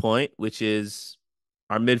Kim's point, which is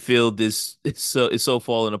our midfield is so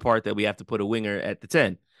falling apart that we have to put a winger at the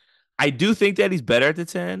 10. I do think that he's better at the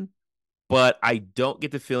 10, but I don't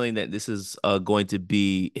get the feeling that this is going to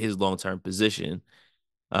be his long-term position.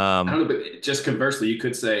 I Um, don't know, but just conversely, you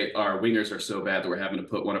could say our wingers are so bad that we're having to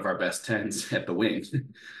put one of our best tens at the wing.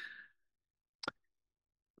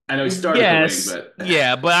 I know he started the wing, yes, but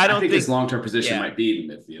yeah, but I I don't think his think, long-term position yeah. might be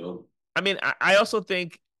the midfield. I mean, I also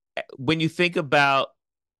think when you think about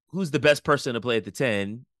who's the best person to play at the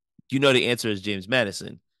 10, you know the answer is James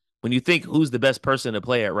Madison. When you think who's the best person to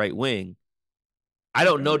play at right wing, I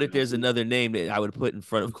don't know Brennan that there's Johnson. another name that I would put in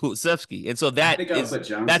front of Kulusevski. And so I think I would put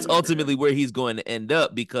that's Johnson over ultimately there. where he's going to end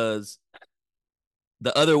up because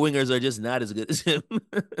the other wingers are just not as good as him.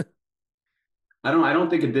 I don't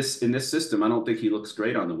think in this system, I don't think he looks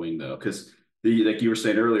great on the wing though, because like you were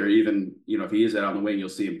saying earlier, even if he is out on the wing, you'll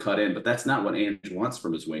see him cut in, but that's not what Ange wants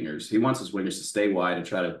from his wingers. He wants his wingers to stay wide and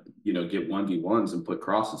try to get 1v1s and put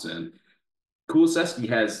crosses in. Kulusevski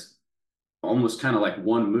has almost kind of like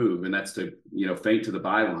one move, and that's to feint to the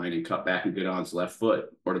byline and cut back and get on his left foot,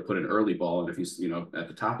 or to put an early ball in if he's at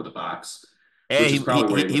the top of the box, And which is he,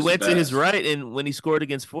 probably where he he he looks the went to his best. right and when he scored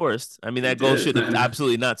against Forest. I mean He that goal did, should have man.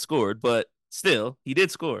 absolutely not scored, but still, he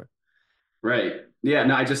did score. Right. Yeah.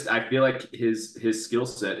 No, I feel like his skill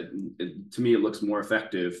set, to me, it looks more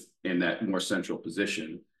effective in that more central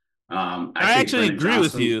position. I I think actually Brennan agree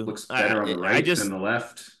with Johnson you. looks I better on the I right than just the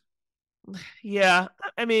left. yeah,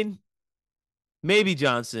 I mean maybe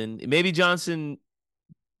Johnson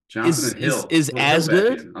Johnson is and is Hill. is Put Hill as back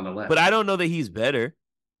good, in on the but I left. don't know that he's better.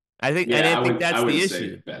 I Yeah, think I that's the wouldn't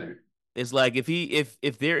issue. say better. It's like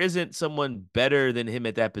if there isn't someone better than him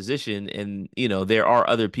at that position, and there are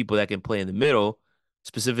other people that can play in the middle,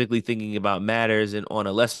 specifically thinking about Matters and on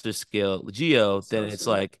a lesser scale, Gio, then So it's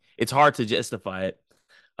so. like it's hard to justify it.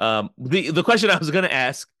 The question I was gonna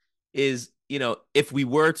ask is, if we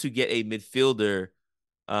were to get a midfielder,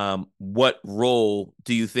 what role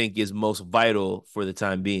do you think is most vital for the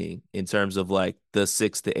time being in terms of like the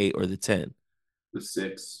 6, the 8, or the 10? The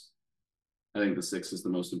six. I think the six is the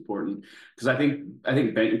most important because I think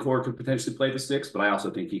Bentoncourt could potentially play the six, but I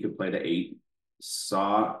also think he could play the eight.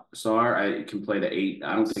 Sar, I can play the eight.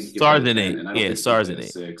 I don't think he can play Stars the and 10, eight. and I don't Yeah, think he can stars play and the eight.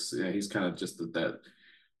 six. Yeah, he's kind of just that.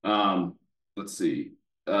 Let's see.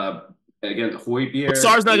 Uh, Again, But Højbjerg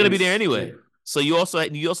Sar's not going to and be there Skip. anyway. So you also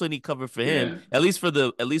need cover for him Yeah, at least for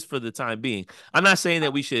the time being. I'm not saying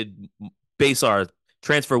that we should base our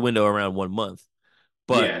transfer window around 1 month,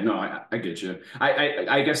 but yeah. No, I get you.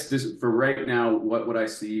 I guess this for right now. What would I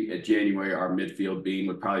see at January? Our midfield being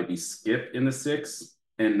would probably be Skip in the six,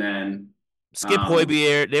 and then Skip um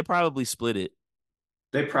Hoybier, they probably split it.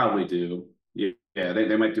 they probably do. Yeah,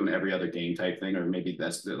 they might do an every other game type thing, or maybe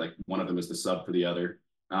that's like one of them is the sub for the other.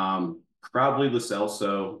 Probably Lo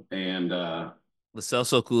Celso and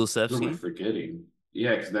Lacelso who am I Kulusevski. forgetting?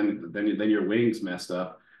 Yeah, because then your wings messed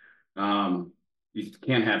up. You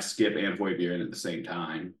can't have Skip and Hoybier in at the same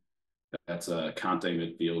time. That's a Conte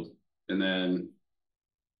midfield, and then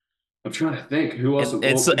I'm trying to think who else. And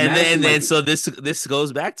Well, so Madison then might be. so this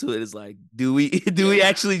goes back to it. It's like, do we do we Yeah.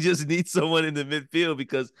 actually just need someone in the midfield?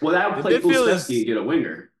 Because Well, I would the play midfield Kulusevski and is get a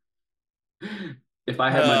winger. If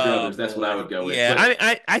I had my oh druthers, that's what I boy. would go with. Yeah.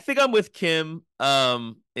 But I think I'm with Kim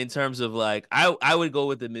in terms of like I would go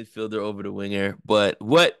with the midfielder over the winger, but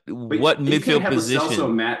what you can't midfield have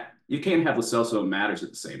position? You can't have Lo Celso and Matters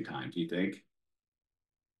at the same time. Do you think?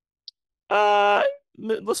 Uh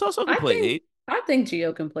let's also can I play think eight. I think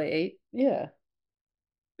Gio can play eight. Yeah.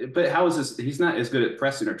 But how is this? He's not as good at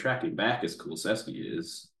pressing or tracking back as Kulusevski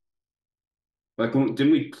is. Like,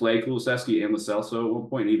 didn't we play Kulusevski and Lo Celso at one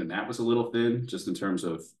point? And even that was a little thin, just in terms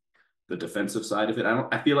of the defensive side of it.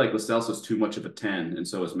 I feel like Lo Celso's too much of a 10, and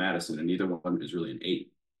so is Madison, and neither one is really an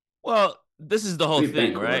 8. Well, this is the whole We have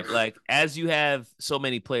thing, right? Bencor. Like, as you have so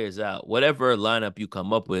many players out, whatever lineup you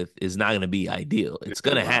come up with is not going to be ideal. It's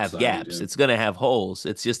going to have Lopsided, gaps. yeah. It's going to have holes.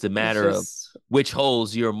 It's just a It's matter of just which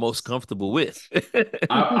holes you're most comfortable with.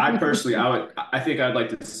 I personally, I think I'd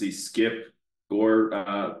like to see Skip or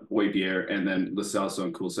Hoybier, and then Lo Celso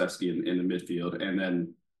and Kulusevski in the midfield, and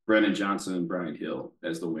then Brennan Johnson and Brian Hill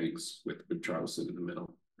as the wings with Charleston in the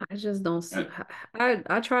middle. I just don't see. And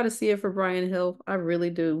I try to see it for Brian Hill. I really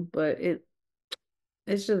do, but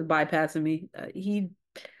it's just bypassing me.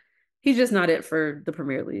 He's just not it for the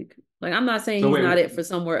Premier League. Like I'm not saying so he's wait, not it for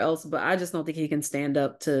somewhere else, but I just don't think he can stand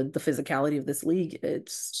up to the physicality of this league.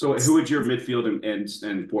 so who would your midfield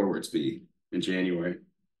and forwards be in January?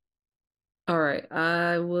 All right.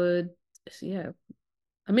 I would, yeah.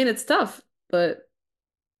 I mean, it's tough, but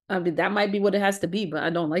I mean that might be what it has to be, but I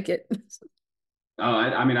don't like it. Oh,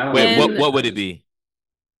 I mean, I don't Wait, like it And either. what I would it just be?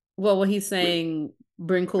 well, what he's with saying,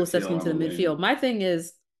 bring with Kulusevski Hill into on the the wing. midfield. My thing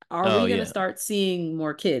is, are Oh we going to yeah. start seeing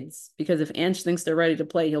more kids? Because if Ange thinks they're ready to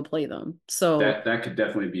play, he'll play them. So That could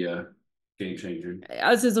definitely be a game changer.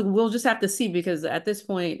 we'll just have to see because at this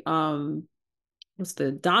point, what's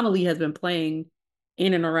the Donnelly has been playing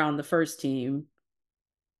in and around the first team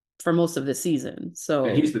for most of the season.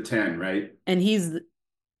 And he's So the 10, right? and he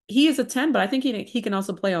is a 10, but I think he can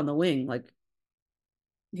also play on the wing. Like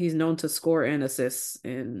he's known to score and assists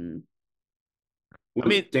I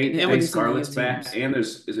mean, Dane, it in would Dane every single Scarlett's youth back, teams. and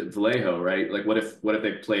is it Vallejo, right? Like, what if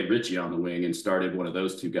they played Richie on the wing and started one of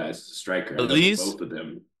those two guys as a striker? I know that Elise, both of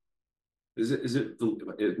them.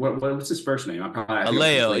 What's his first name? I think I'm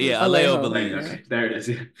Aleo, conflating yeah, his Aleo Alejo, like yeah. Belize. okay, there it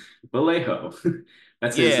is. Vallejo.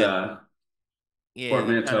 That's his Yeah, yeah,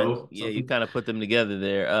 portmanteau you something. kind of put them together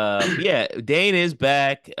there. Yeah, Dane is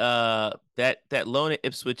back. That loan at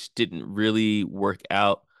Ipswich didn't really work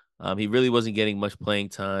out. He really wasn't getting much playing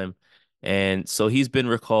time, and so he's been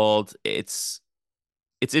recalled. It's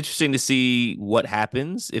interesting to see what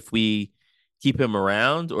happens if we keep him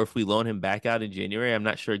around or if we loan him back out in January. I'm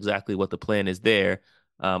not sure exactly what the plan is there.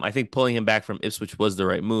 I think pulling him back from Ipswich was the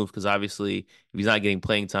right move because obviously, if he's not getting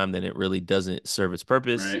playing time, then it really doesn't serve its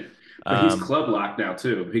purpose. Right. But he's Um, club locked now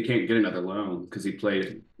too. He can't get another loan because he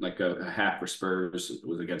played like a half for Spurs. It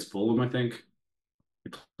was against Fulham, I think.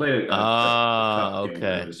 He played a cup game, but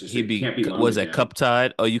it okay. was just He'd he be can't be loaned was that again. cup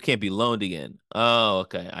tied? Oh, you can't be loaned again. Oh,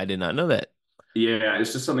 okay. I did not know that. Yeah,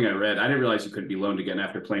 it's just something I read. I didn't realize you couldn't be loaned again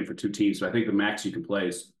after playing for two teams. But I think the max you can play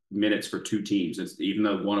is minutes for two teams. It's, even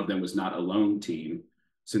though one of them was not a loan team,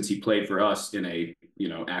 since he played for us in a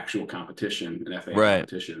actual competition, an FA Right.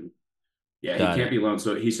 competition. Yeah, he Got can't it. be loaned.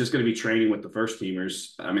 So he's just going to be training with the first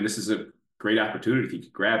teamers. I mean, this is a great opportunity if he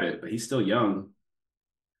could grab it, but he's still young.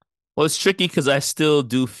 Well, it's tricky because I still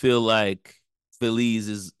do feel like Feliz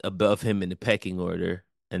is above him in the pecking order.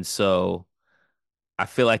 And so I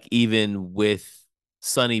feel like even with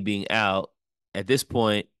Sonny being out at this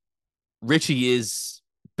point, Richie is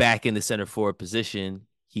back in the center forward position.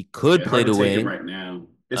 He could Yeah, play hard to the take him wing. right now.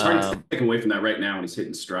 It's hard to Um, take him away from that right now when he's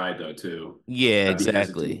hitting stride though too. yeah, I'd be hesitant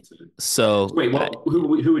exactly. to. So, Wait, well, who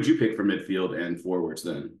would you pick for midfield and forwards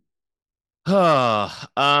then?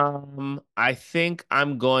 I think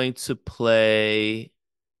I'm going to play.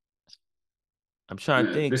 I'm trying to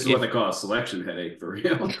Yeah, think this is what if they call a selection headache for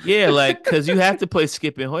real. yeah, like because you have to play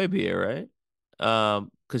Skip and Hoybier, right?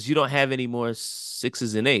 Because you don't have any more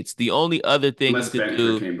sixes and eights. The only other thing you Unless could Bentker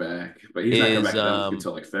do came back, but he's not coming is back, I don't think,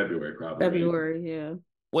 until like February, probably, right? February, yeah.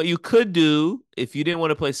 what you could do if you didn't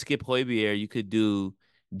want to play Skip Hoybier, you could do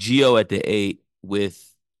Geo at the 8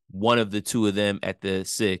 with one of the two of them at the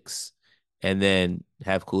 6, and then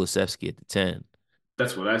have Kulisevsky at the 10.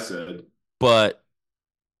 That's what I said. But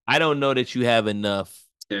I don't know that you have enough.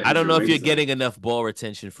 Yeah, I who's don't your know if you're wings getting then? enough ball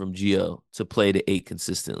retention from Geo to play the 8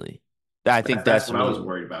 consistently. I think That's that's what I was really,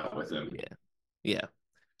 worried about with him. yeah, yeah.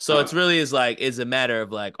 So it's Uh, really is like it's a matter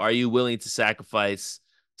of like, are you willing to sacrifice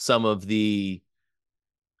some of the,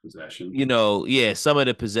 Possession. yeah, some of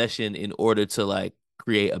the possession in order to like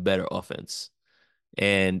create a better offense?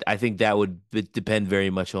 And I think that would depend very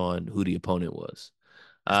much on who the opponent was.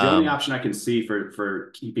 Because the only Um, option I can see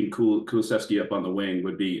for keeping Kulusevski up on the wing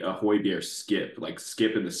would be a Højbjerg skip, like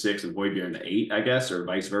skip in the six and Højbjerg in the eight, I guess, or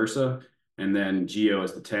vice versa, and then Gio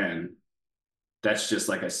as the 10. That's just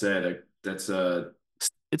like I said, that's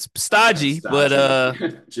it's stodgy, stodgy. but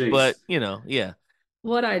Jinx. yeah,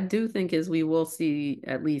 What I do think is we will see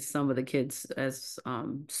at least some of the kids as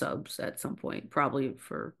subs at some point, probably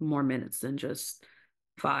for more minutes than just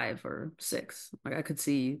 5 or 6. Like I could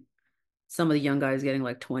see some of the young guys getting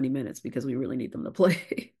like 20 minutes because we really need them to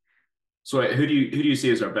play. So who do you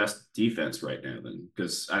see as our best defense right now then?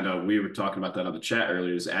 Because I know we were talking about that on the chat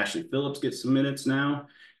earlier. Does Ashley Phillips get some minutes now?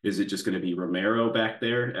 Is it just going to be Romero back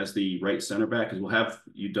there as the right center back? Because we'll have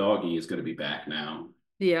Udoggy is going to be back now.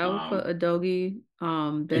 Yeah, I would put Um, Adogi,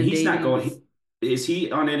 and Ben he's not Davies. going. Is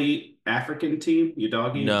he on any African team?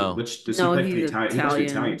 Udoggy, no, which does he No, play for he's the Italian? He plays for the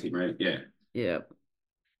Italian Italian. team, right? Yeah, Yeah.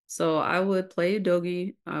 So I would play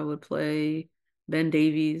Adogi. I would play Ben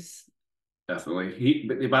Davies.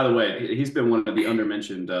 definitely. By the way, he's been one of the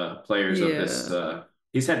undermentioned players of this. Yeah.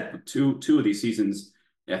 He's had two of these seasons.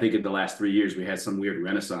 I think in the last 3 years, we had some weird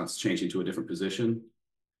renaissance changing to a different position.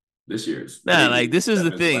 This year is nah. Like crazy. this is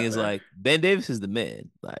the Stepping into thing left is back. like Ben Davis is the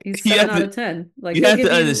man. Like He's you seven have out to of 10. Like you he'll have to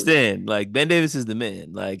give you understand. Like Ben Davis is the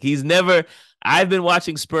man. Like he's never. I've been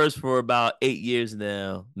watching Spurs for about 8 years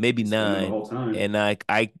now, maybe He's been there the nine, whole time. and like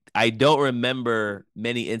I don't remember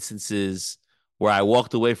many instances where I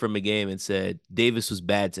walked away from a game and said Davis was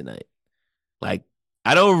bad tonight. Like,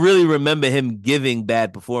 I don't really remember him giving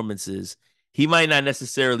bad performances. He might not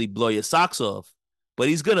necessarily blow your socks off, but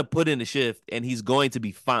he's gonna put in a shift and he's going to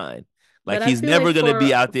be fine. Like But I he's feel like never gonna be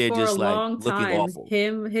for out there for a just like long looking time, awful.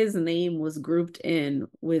 his name was grouped in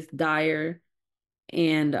with Dyer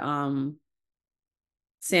and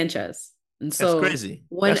Sanchez. And That's so crazy.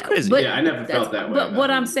 when That's crazy. Yeah, I never felt that way but about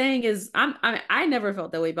what I'm him. saying is I never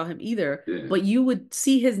felt that way about him either, Yeah, but you would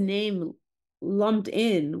see his name lumped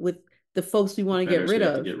in with the folks we want to get players we rid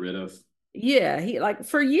have to of. get rid of. Yeah, he like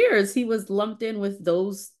for years he was lumped in with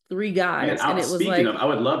those three Man, guys and it was speaking of, like I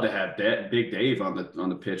would love to have Big Dave on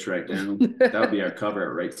the pitch right now. That would be our cover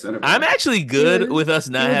at right center I'm back. actually he good would with us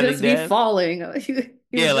he not would having just be Dav. falling.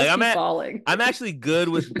 He Yeah, would like just be falling. I'm actually good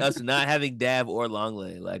with us not having Dav or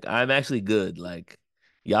Longley. Like I'm actually good. Like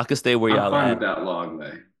y'all can stay where I'm y'all fine at. with that long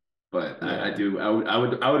way, but I Yeah. do. I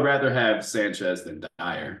would rather have Sanchez than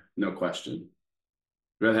Dyer, no question.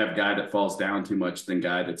 I'd rather have a guy that falls down too much than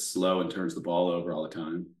guy that's slow and turns the ball over all the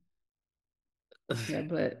time. Yeah,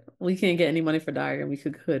 but we can't get any money for Dyer and we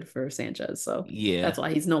could for Sanchez. So Yeah. that's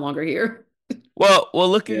why he's no longer here. Well,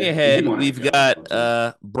 looking Yeah, he ahead, wanted to we've go got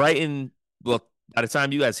eventually. Brighton. Well, by the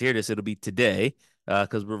time you guys hear this, it'll be today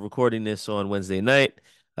because we're recording this on Wednesday night.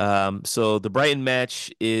 So the Brighton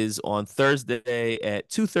match is on Thursday at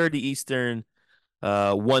 2:30 Eastern,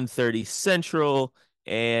 1:30 Central,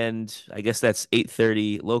 and I guess that's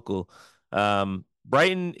 8:30 local.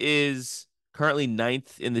 Brighton is currently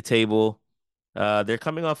ninth in the table. They're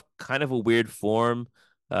coming off kind of a weird form.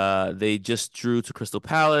 They just drew to Crystal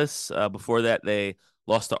Palace. Before that, they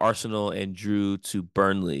lost to Arsenal and drew to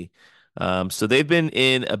Burnley. So they've been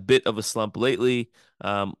in a bit of a slump lately.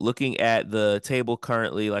 Looking at the table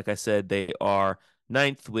currently, like I said, they are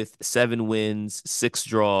ninth with 7 wins, 6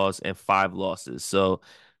 draws, and 5 losses. So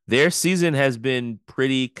their season has been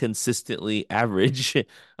pretty consistently average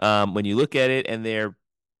when you look at it, and they're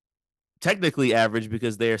technically average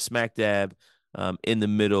because they are smack dab in the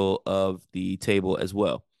middle of the table as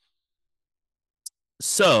well.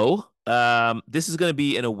 So this is going to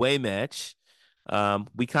be an away match.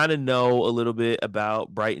 We kind of know a little bit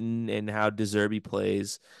about Brighton and how De Zerbi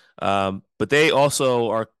plays, but they also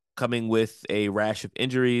are coming with a rash of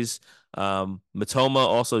injuries. Matoma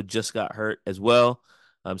also just got hurt as well,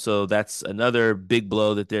 so that's another big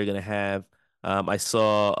blow that they're going to have. I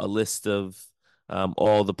saw a list of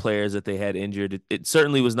all the players that they had injured. It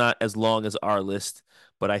certainly was not as long as our list,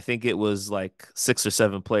 but I think it was like 6 or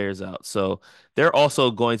 7 players out. So they're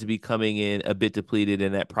also going to be coming in a bit depleted,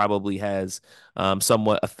 and that probably has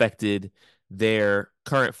somewhat affected their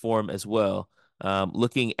current form as well.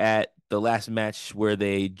 Looking at the last match where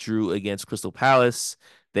they drew against Crystal Palace,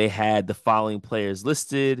 they had the following players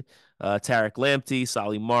listed: Tarek Lamptey,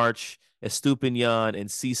 Solly March, Estupinian, and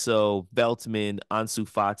Ciso, Beltman, Ansu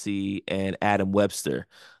Fati, and Adam Webster.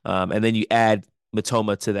 And then you add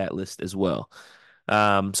Matoma to that list as well.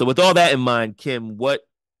 So with all that in mind, Kim, what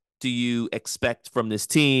do you expect from this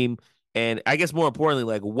team? And I guess more importantly,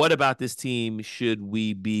 like what about this team should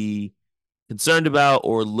we be concerned about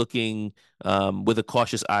or looking with a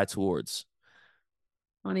cautious eye towards?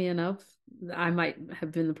 Funny enough, I might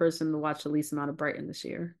have been the person to watch the least amount of Brighton this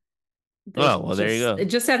year. There's Oh, well, there you go. it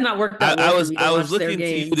just has not worked I, out well I for was me to I was watch their looking to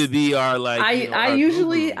you to games. be our like I our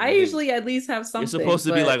usually guru. Like at least have you're something, supposed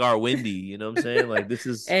to be like but our Wendy. You know what I'm saying? Like this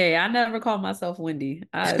is. hey, I never call myself Wendy.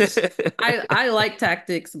 I like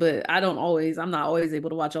tactics, but I'm not always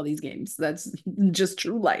able to watch all these games. That's just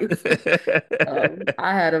true life.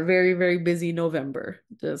 I had a very, very busy November,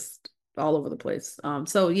 just all over the place.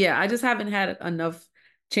 So yeah, I just haven't had enough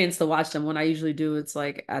chance to watch them. When I usually do, it's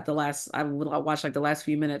like at the last, I would watch like the last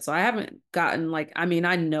few minutes. So I haven't gotten like, I mean,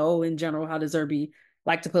 I know in general how De Zerbi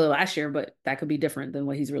liked to play last year, but that could be different than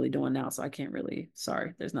what he's really doing now. So I can't really,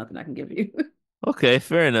 sorry, there's nothing I can give you. Okay,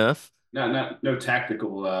 fair enough. No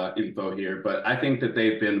tactical info here, but I think that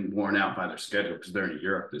they've been worn out by their schedule because they're in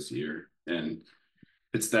Europe this year, and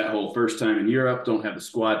it's that whole first time in Europe, don't have the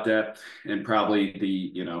squad depth, and probably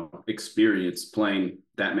the experience playing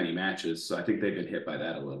that many matches. So I think they've been hit by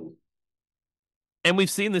that a little. And we've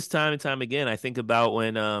seen this time and time again. I think about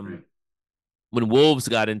Right. when Wolves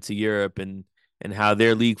got into Europe and how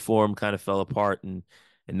their league form kind of fell apart and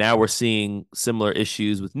now we're seeing similar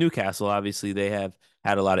issues with Newcastle. Obviously, they have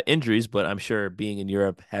had a lot of injuries, but I'm sure being in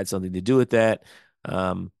Europe had something to do with that.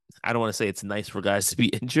 Um, I don't want to say it's nice for guys to be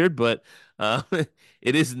injured, but uh,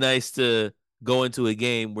 it is nice to go into a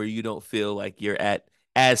game where you don't feel like you're at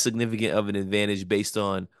as significant of an advantage based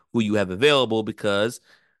on who you have available because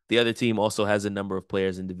the other team also has a number of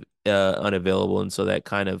players unavailable, and so that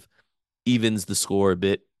kind of evens the score a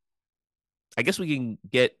bit. I guess we can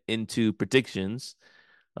get into predictions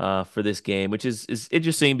for this game, which is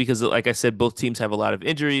interesting because, like I said, both teams have a lot of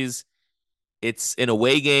injuries. It's an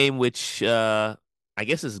away game, which I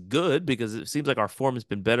guess is good because it seems like our form has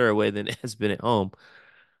been better away than it has been at home.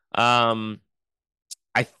 Um,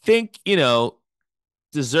 I think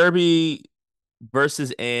De Zerbi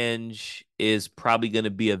versus Ange is probably going to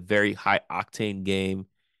be a very high octane game.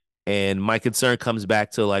 And my concern comes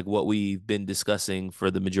back to like what we've been discussing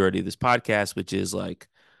for the majority of this podcast, which is like,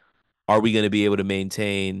 are we going to be able to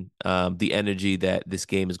maintain the energy that this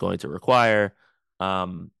game is going to require?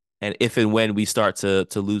 And if and when we start to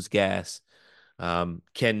lose gas,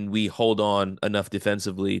 can we hold on enough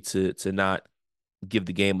defensively to not give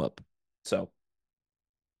the game up? So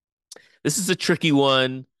this is a tricky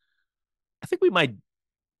one. I think we might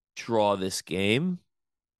draw this game.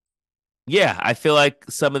 Yeah, I feel like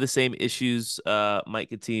some of the same issues might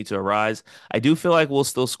continue to arise. I do feel like we'll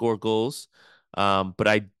still score goals, but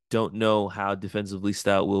I don't know how defensively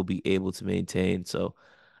stout we'll be able to maintain. So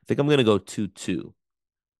I think I'm gonna go 2-2.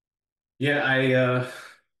 Yeah,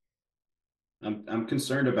 I'm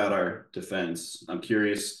concerned about our defense. I'm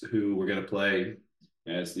curious who we're going to play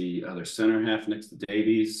as the other center half next to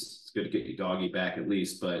Davies. It's good to get your doggy back at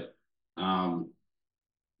least, but um,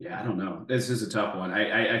 yeah, I don't know. This is a tough one.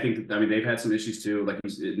 I think I mean they've had some issues too. Like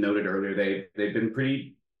you noted earlier, they've been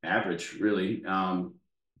pretty average, really.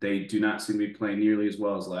 They do not seem to be playing nearly as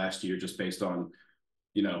well as last year, just based on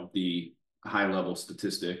the high level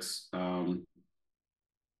statistics.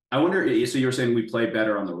 I wonder. So you were saying we play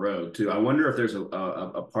better on the road too. I wonder if there's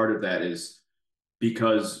a part of that is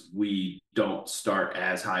because we don't start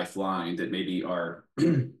as high flying that maybe our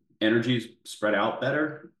energies spread out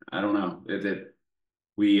better. I don't know that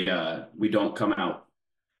we don't come out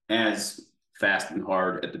as fast and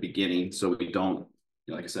hard at the beginning, so we don't,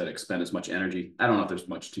 like I said, expend as much energy. I don't know if there's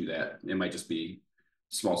much to that. It might just be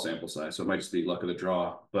small sample size, so it might just be luck of the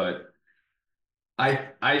draw. But I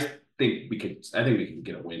think we could. I think we can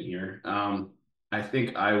get a win here. I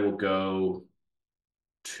think I will go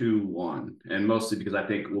 2-1, and mostly because I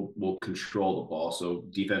think we'll control the ball. So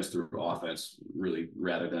defense through offense, really,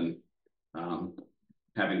 rather than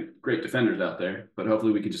having great defenders out there. But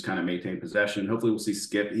hopefully we can just kind of maintain possession. Hopefully we'll see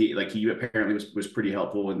Skip. He apparently was pretty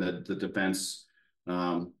helpful in the defense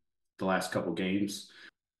the last couple games.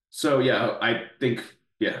 So I think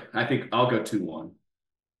I'll go 2-1.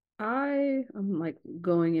 I am like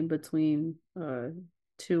going in between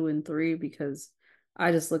 2 and 3 because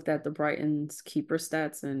I just looked at the Brighton's keeper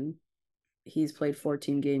stats and he's played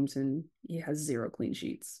 14 games and he has 0 clean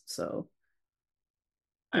sheets. So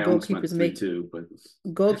the I almost went 3-2, but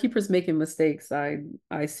goalkeepers making mistakes. I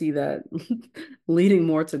see that leading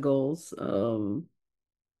more to goals.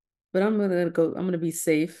 But I'm gonna be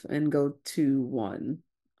safe and go 2-1.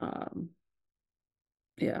 Um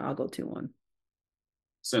yeah, I'll go 2-1.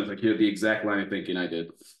 sounds like you had the exact line of thinking I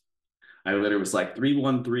did. I literally was like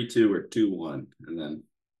 3-1, 3-2, or 2-1, and then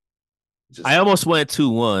I Just almost went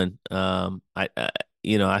 2-1.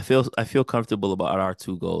 I feel comfortable about our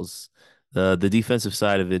two goals. The defensive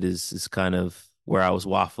side of it is kind of where I was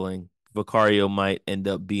waffling. Vicario might end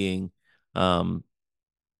up being um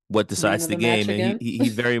what Man decides of the the match game, and he again. he he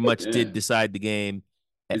very much did yeah, decide the game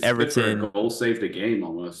at he's good for a Everton. goal saved a game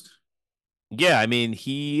almost. Yeah, I mean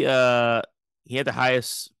he had the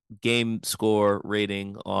highest game score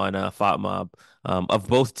rating on FotMob of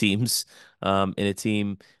both teams in a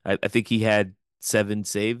team. I think he had 7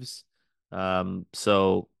 saves.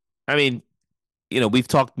 So I mean, we've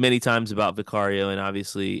talked many times about Vicario, and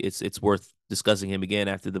obviously it's worth discussing him again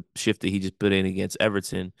after the shift that he just put in against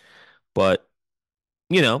Everton. But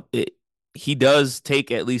you know, it, he does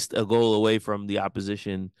take at least a goal away from the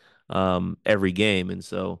opposition every game, and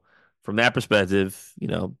so from that perspective,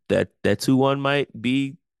 that 2-1 might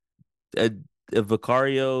be a, a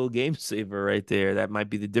Vicario game saver right there. That might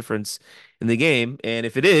be the difference in the game, and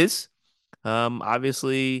if it is,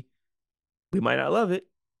 obviously we might not love it,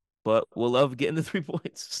 but we'll love getting the 3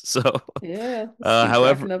 points. So, Yeah, let's uh, keep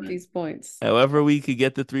however, racking up these points. however we could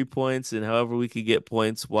get the 3 points and however we could get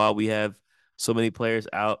points while we have so many players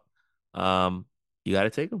out, um, you got to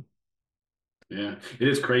take them. Yeah, it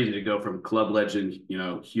is crazy to go from club legend,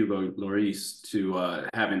 Hugo Lloris to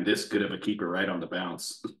having this good of a keeper right on the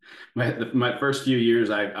bounce. My first few years,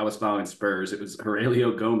 I was following Spurs. It was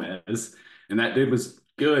Aurelio Gomez, and that dude was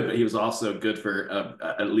good, but he was also good for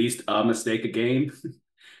at least a mistake a game.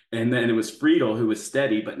 And then it was Friedel who was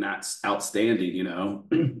steady but not outstanding,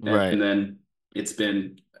 and Right. then it's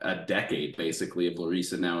been a decade basically of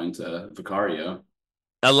Lloris and now into Vicario.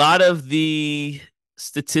 A lot of the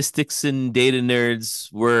statistics and data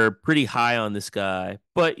nerds were pretty high on this guy,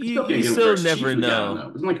 but I you still can't you get him for still as cheap never as we got him know. though.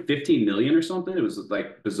 It was like 15 million or something. It was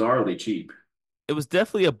like bizarrely cheap. It was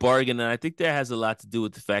definitely a bargain, and I think that has a lot to do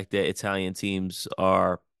with the fact that Italian teams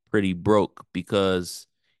are pretty broke because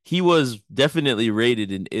he was definitely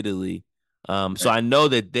rated in Italy. So Right. I know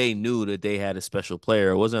that they knew that they had a special player.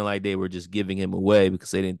 It wasn't like they were just giving him away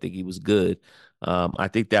because they didn't think he was good. I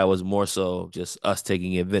think that was more so just us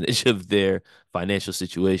taking advantage of their financial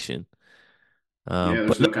situation. Yeah,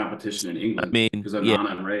 But there's no, no competition in I England mean, because of yeah, Nana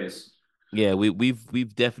and Reyes. yeah,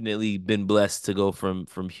 we've definitely been blessed to go from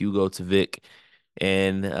Hugo to Vic,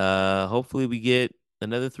 and hopefully we get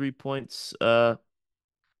another 3 points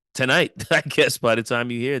tonight. I guess by the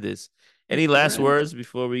time you hear this. Any All last right. words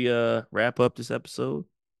before we wrap up this episode?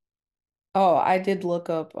 Oh, I did look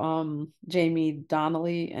up Jamie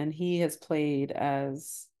Donnelly, and he has played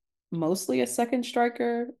as mostly a second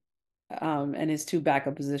striker. And his two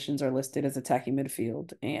backup positions are listed as attacking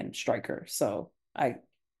midfield and striker. So I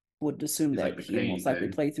would assume He's like that the he'll most Kane likely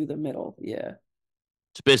thing. play through the middle. Yeah.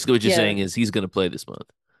 So basically, what you're Yeah, saying is he's going to play this month.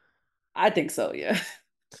 I think so. Yeah.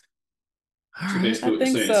 All So right. I basically what you're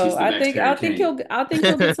think saying is so. he's the I next think Harry I think Kane. he'll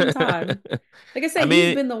get some time. Like I I say, he's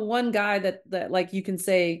mean, been the one guy that like you can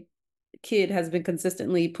say kid has been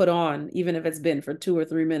consistently put on, even if it's been for 2 or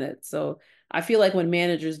 3 minutes. So I feel like when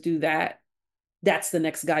managers do that, that's the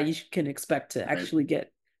next guy you can expect to Right. actually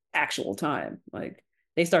get actual time. Like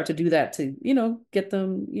they start to do that to, get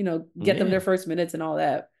them yeah. their first minutes and all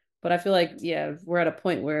that. But I feel like, yeah, we're at a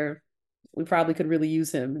point where we probably could really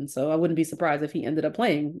use him. And so I wouldn't be surprised if he ended up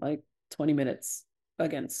playing like 20 minutes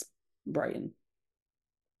against Brighton.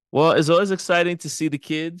 Well, it's always exciting to see the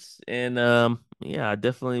kids, and yeah, I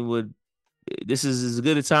definitely would. This is as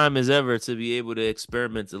good a time as ever to be able to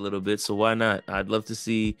experiment a little bit. So why not? I'd love to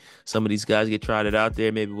see some of these guys get trotted out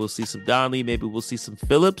there. Maybe we'll see some Donnelly. Maybe we'll see some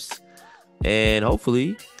Phillips, and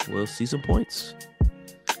hopefully we'll see some points.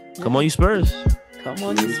 Come on, Yeah. you Spurs. Come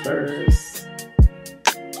on, you Spurs.